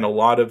 And a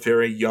lot of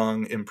very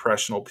young,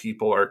 impressionable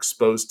people are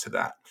exposed to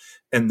that.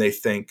 And they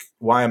think,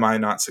 why am I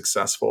not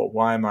successful?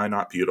 Why am I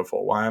not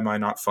beautiful? Why am I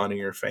not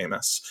funny or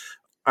famous?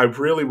 I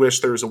really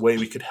wish there was a way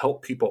we could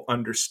help people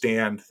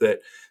understand that,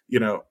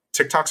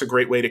 TikTok's a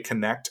great way to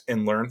connect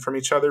and learn from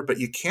each other, but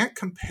you can't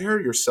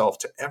compare yourself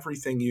to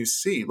everything you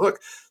see. Look,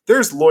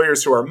 there's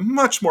lawyers who are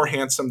much more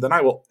handsome than I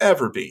will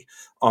ever be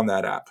on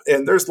that app.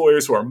 And there's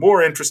lawyers who are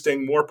more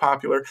interesting, more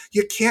popular.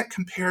 You can't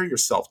compare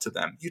yourself to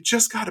them. You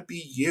just got to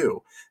be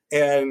you.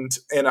 And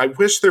I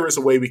wish there was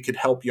a way we could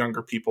help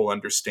younger people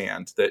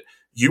understand that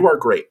you are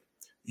great.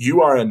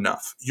 You are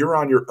enough. You're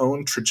on your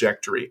own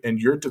trajectory and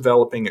you're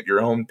developing at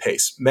your own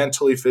pace,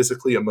 mentally,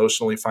 physically,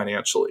 emotionally,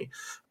 financially.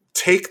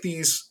 Take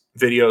these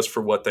videos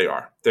for what they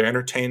are. They're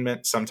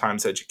entertainment,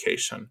 sometimes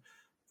education.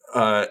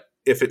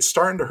 If it's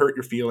starting to hurt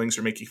your feelings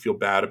or make you feel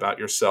bad about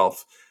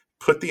yourself,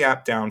 put the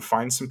app down,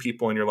 find some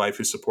people in your life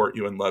who support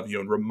you and love you,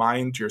 and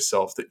remind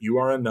yourself that you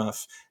are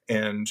enough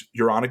and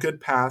you're on a good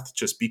path.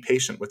 Just be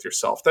patient with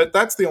yourself.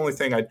 That's the only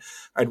thing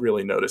I'd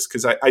really notice,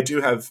 because I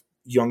do have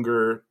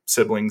younger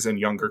siblings and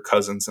younger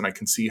cousins, and I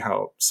can see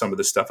how some of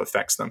this stuff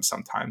affects them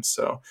sometimes.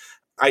 So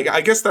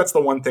I guess that's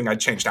the one thing I'd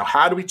change. Now,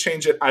 how do we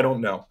change it? I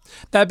don't know.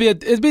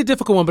 It'd be a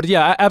difficult one, but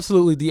yeah,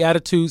 absolutely. The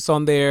attitudes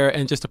on there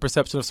and just the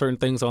perception of certain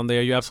things on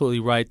there, you're absolutely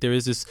right. There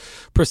is this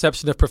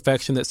perception of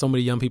perfection that so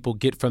many young people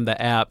get from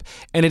the app,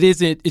 and it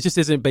just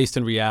isn't based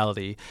in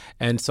reality.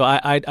 And so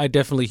I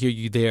definitely hear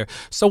you there.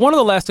 So one of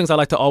the last things I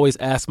like to always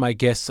ask my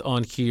guests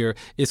on here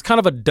is kind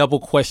of a double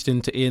question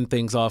to end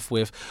things off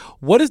with.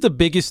 What is the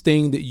biggest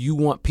thing that you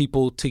want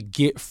people to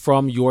get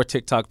from your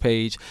TikTok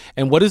page?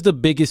 And what is the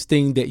biggest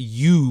thing that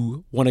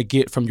you want to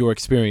get from your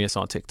experience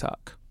on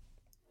TikTok?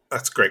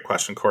 That's a great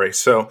question, Corey.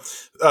 So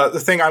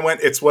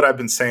it's what I've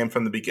been saying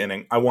from the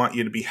beginning. I want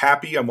you to be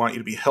happy. I want you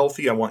to be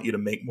healthy. I want you to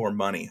make more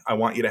money. I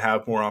want you to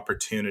have more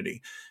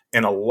opportunity.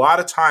 And a lot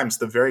of times,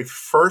 the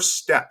first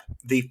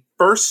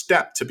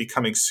step to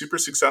becoming super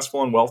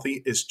successful and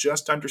wealthy is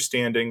just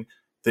understanding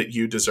that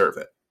you deserve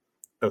it.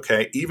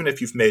 Okay. Even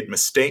if you've made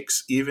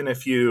mistakes, even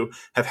if you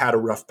have had a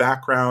rough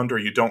background or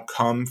you don't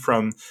come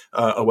from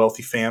a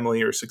wealthy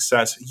family or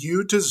success,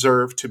 you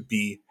deserve to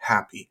be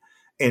happy.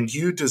 And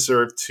you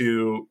deserve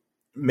to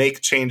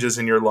make changes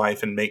in your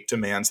life and make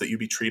demands that you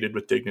be treated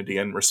with dignity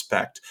and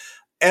respect.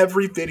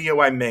 Every video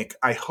I make,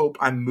 I hope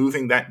I'm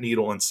moving that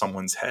needle in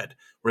someone's head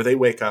where they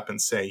wake up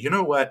and say, you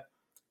know what?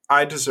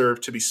 I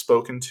deserve to be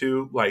spoken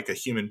to like a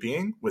human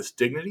being with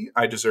dignity.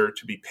 I deserve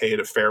to be paid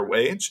a fair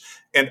wage,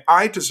 and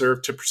I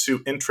deserve to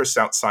pursue interests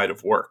outside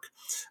of work.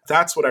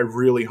 That's what I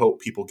really hope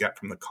people get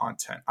from the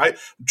content. I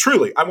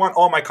want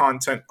all my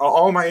content,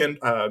 all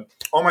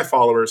my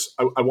followers,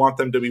 I want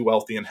them to be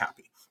wealthy and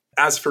happy.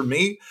 As for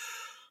me,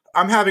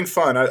 I'm having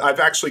fun. I've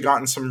actually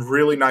gotten some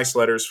really nice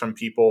letters from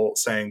people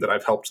saying that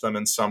I've helped them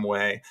in some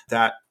way.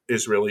 That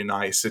is really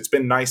nice. It's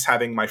been nice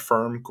having my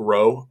firm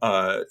grow.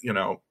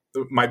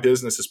 My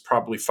business is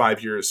probably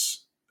 5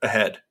 years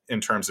ahead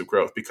in terms of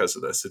growth because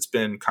of this. It's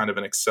been kind of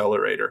an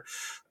accelerator.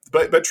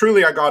 But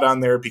truly, I got on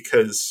there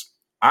because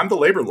I'm the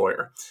labor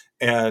lawyer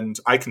and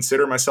I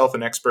consider myself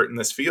an expert in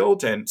this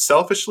field. And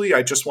selfishly,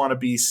 I just want to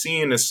be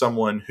seen as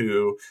someone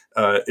who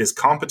is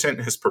competent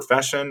in his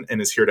profession and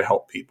is here to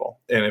help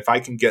people. And if I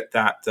can get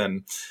that,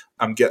 then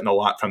I'm getting a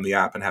lot from the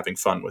app and having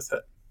fun with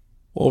it.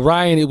 Well,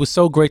 Ryan, it was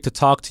so great to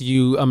talk to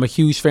you. I'm a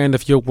huge fan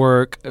of your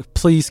work.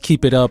 Please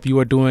keep it up. You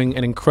are doing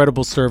an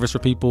incredible service for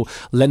people,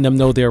 letting them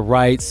know their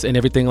rights and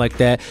everything like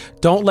that.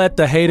 Don't let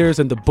the haters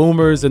and the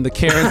boomers and the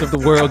Karens of the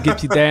world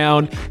get you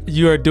down.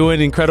 You are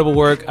doing incredible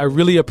work. I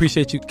really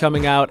appreciate you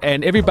coming out.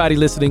 And everybody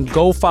listening,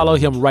 go follow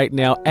him right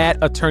now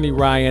at Attorney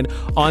Ryan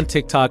on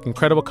TikTok.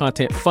 Incredible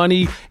content,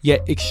 funny,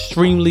 yet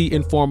extremely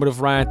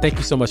informative. Ryan, thank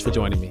you so much for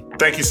joining me.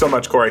 Thank you so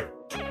much, Corey.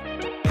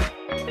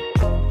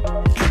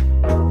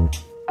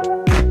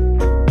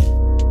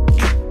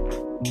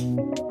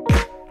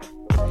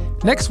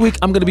 Next week,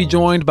 I'm going to be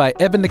joined by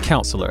Evan the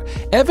Counselor.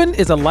 Evan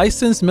is a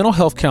licensed mental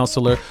health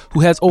counselor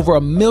who has over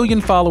 1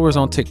 million followers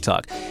on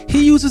TikTok.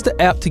 He uses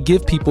the app to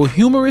give people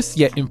humorous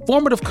yet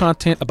informative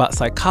content about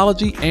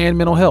psychology and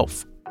mental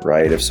health.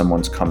 Right? If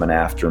someone's coming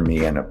after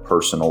me in a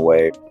personal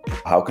way,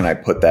 how can I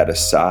put that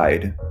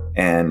aside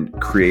and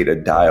create a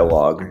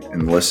dialogue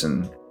and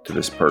listen to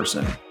this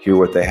person, hear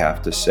what they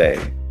have to say,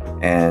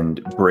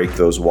 and break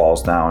those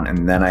walls down?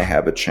 And then I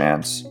have a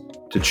chance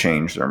to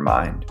change their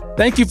mind.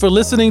 Thank you for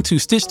listening to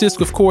Stitch This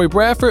with Corey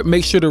Bradford.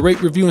 Make sure to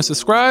rate, review, and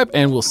subscribe,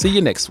 and we'll see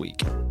you next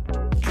week.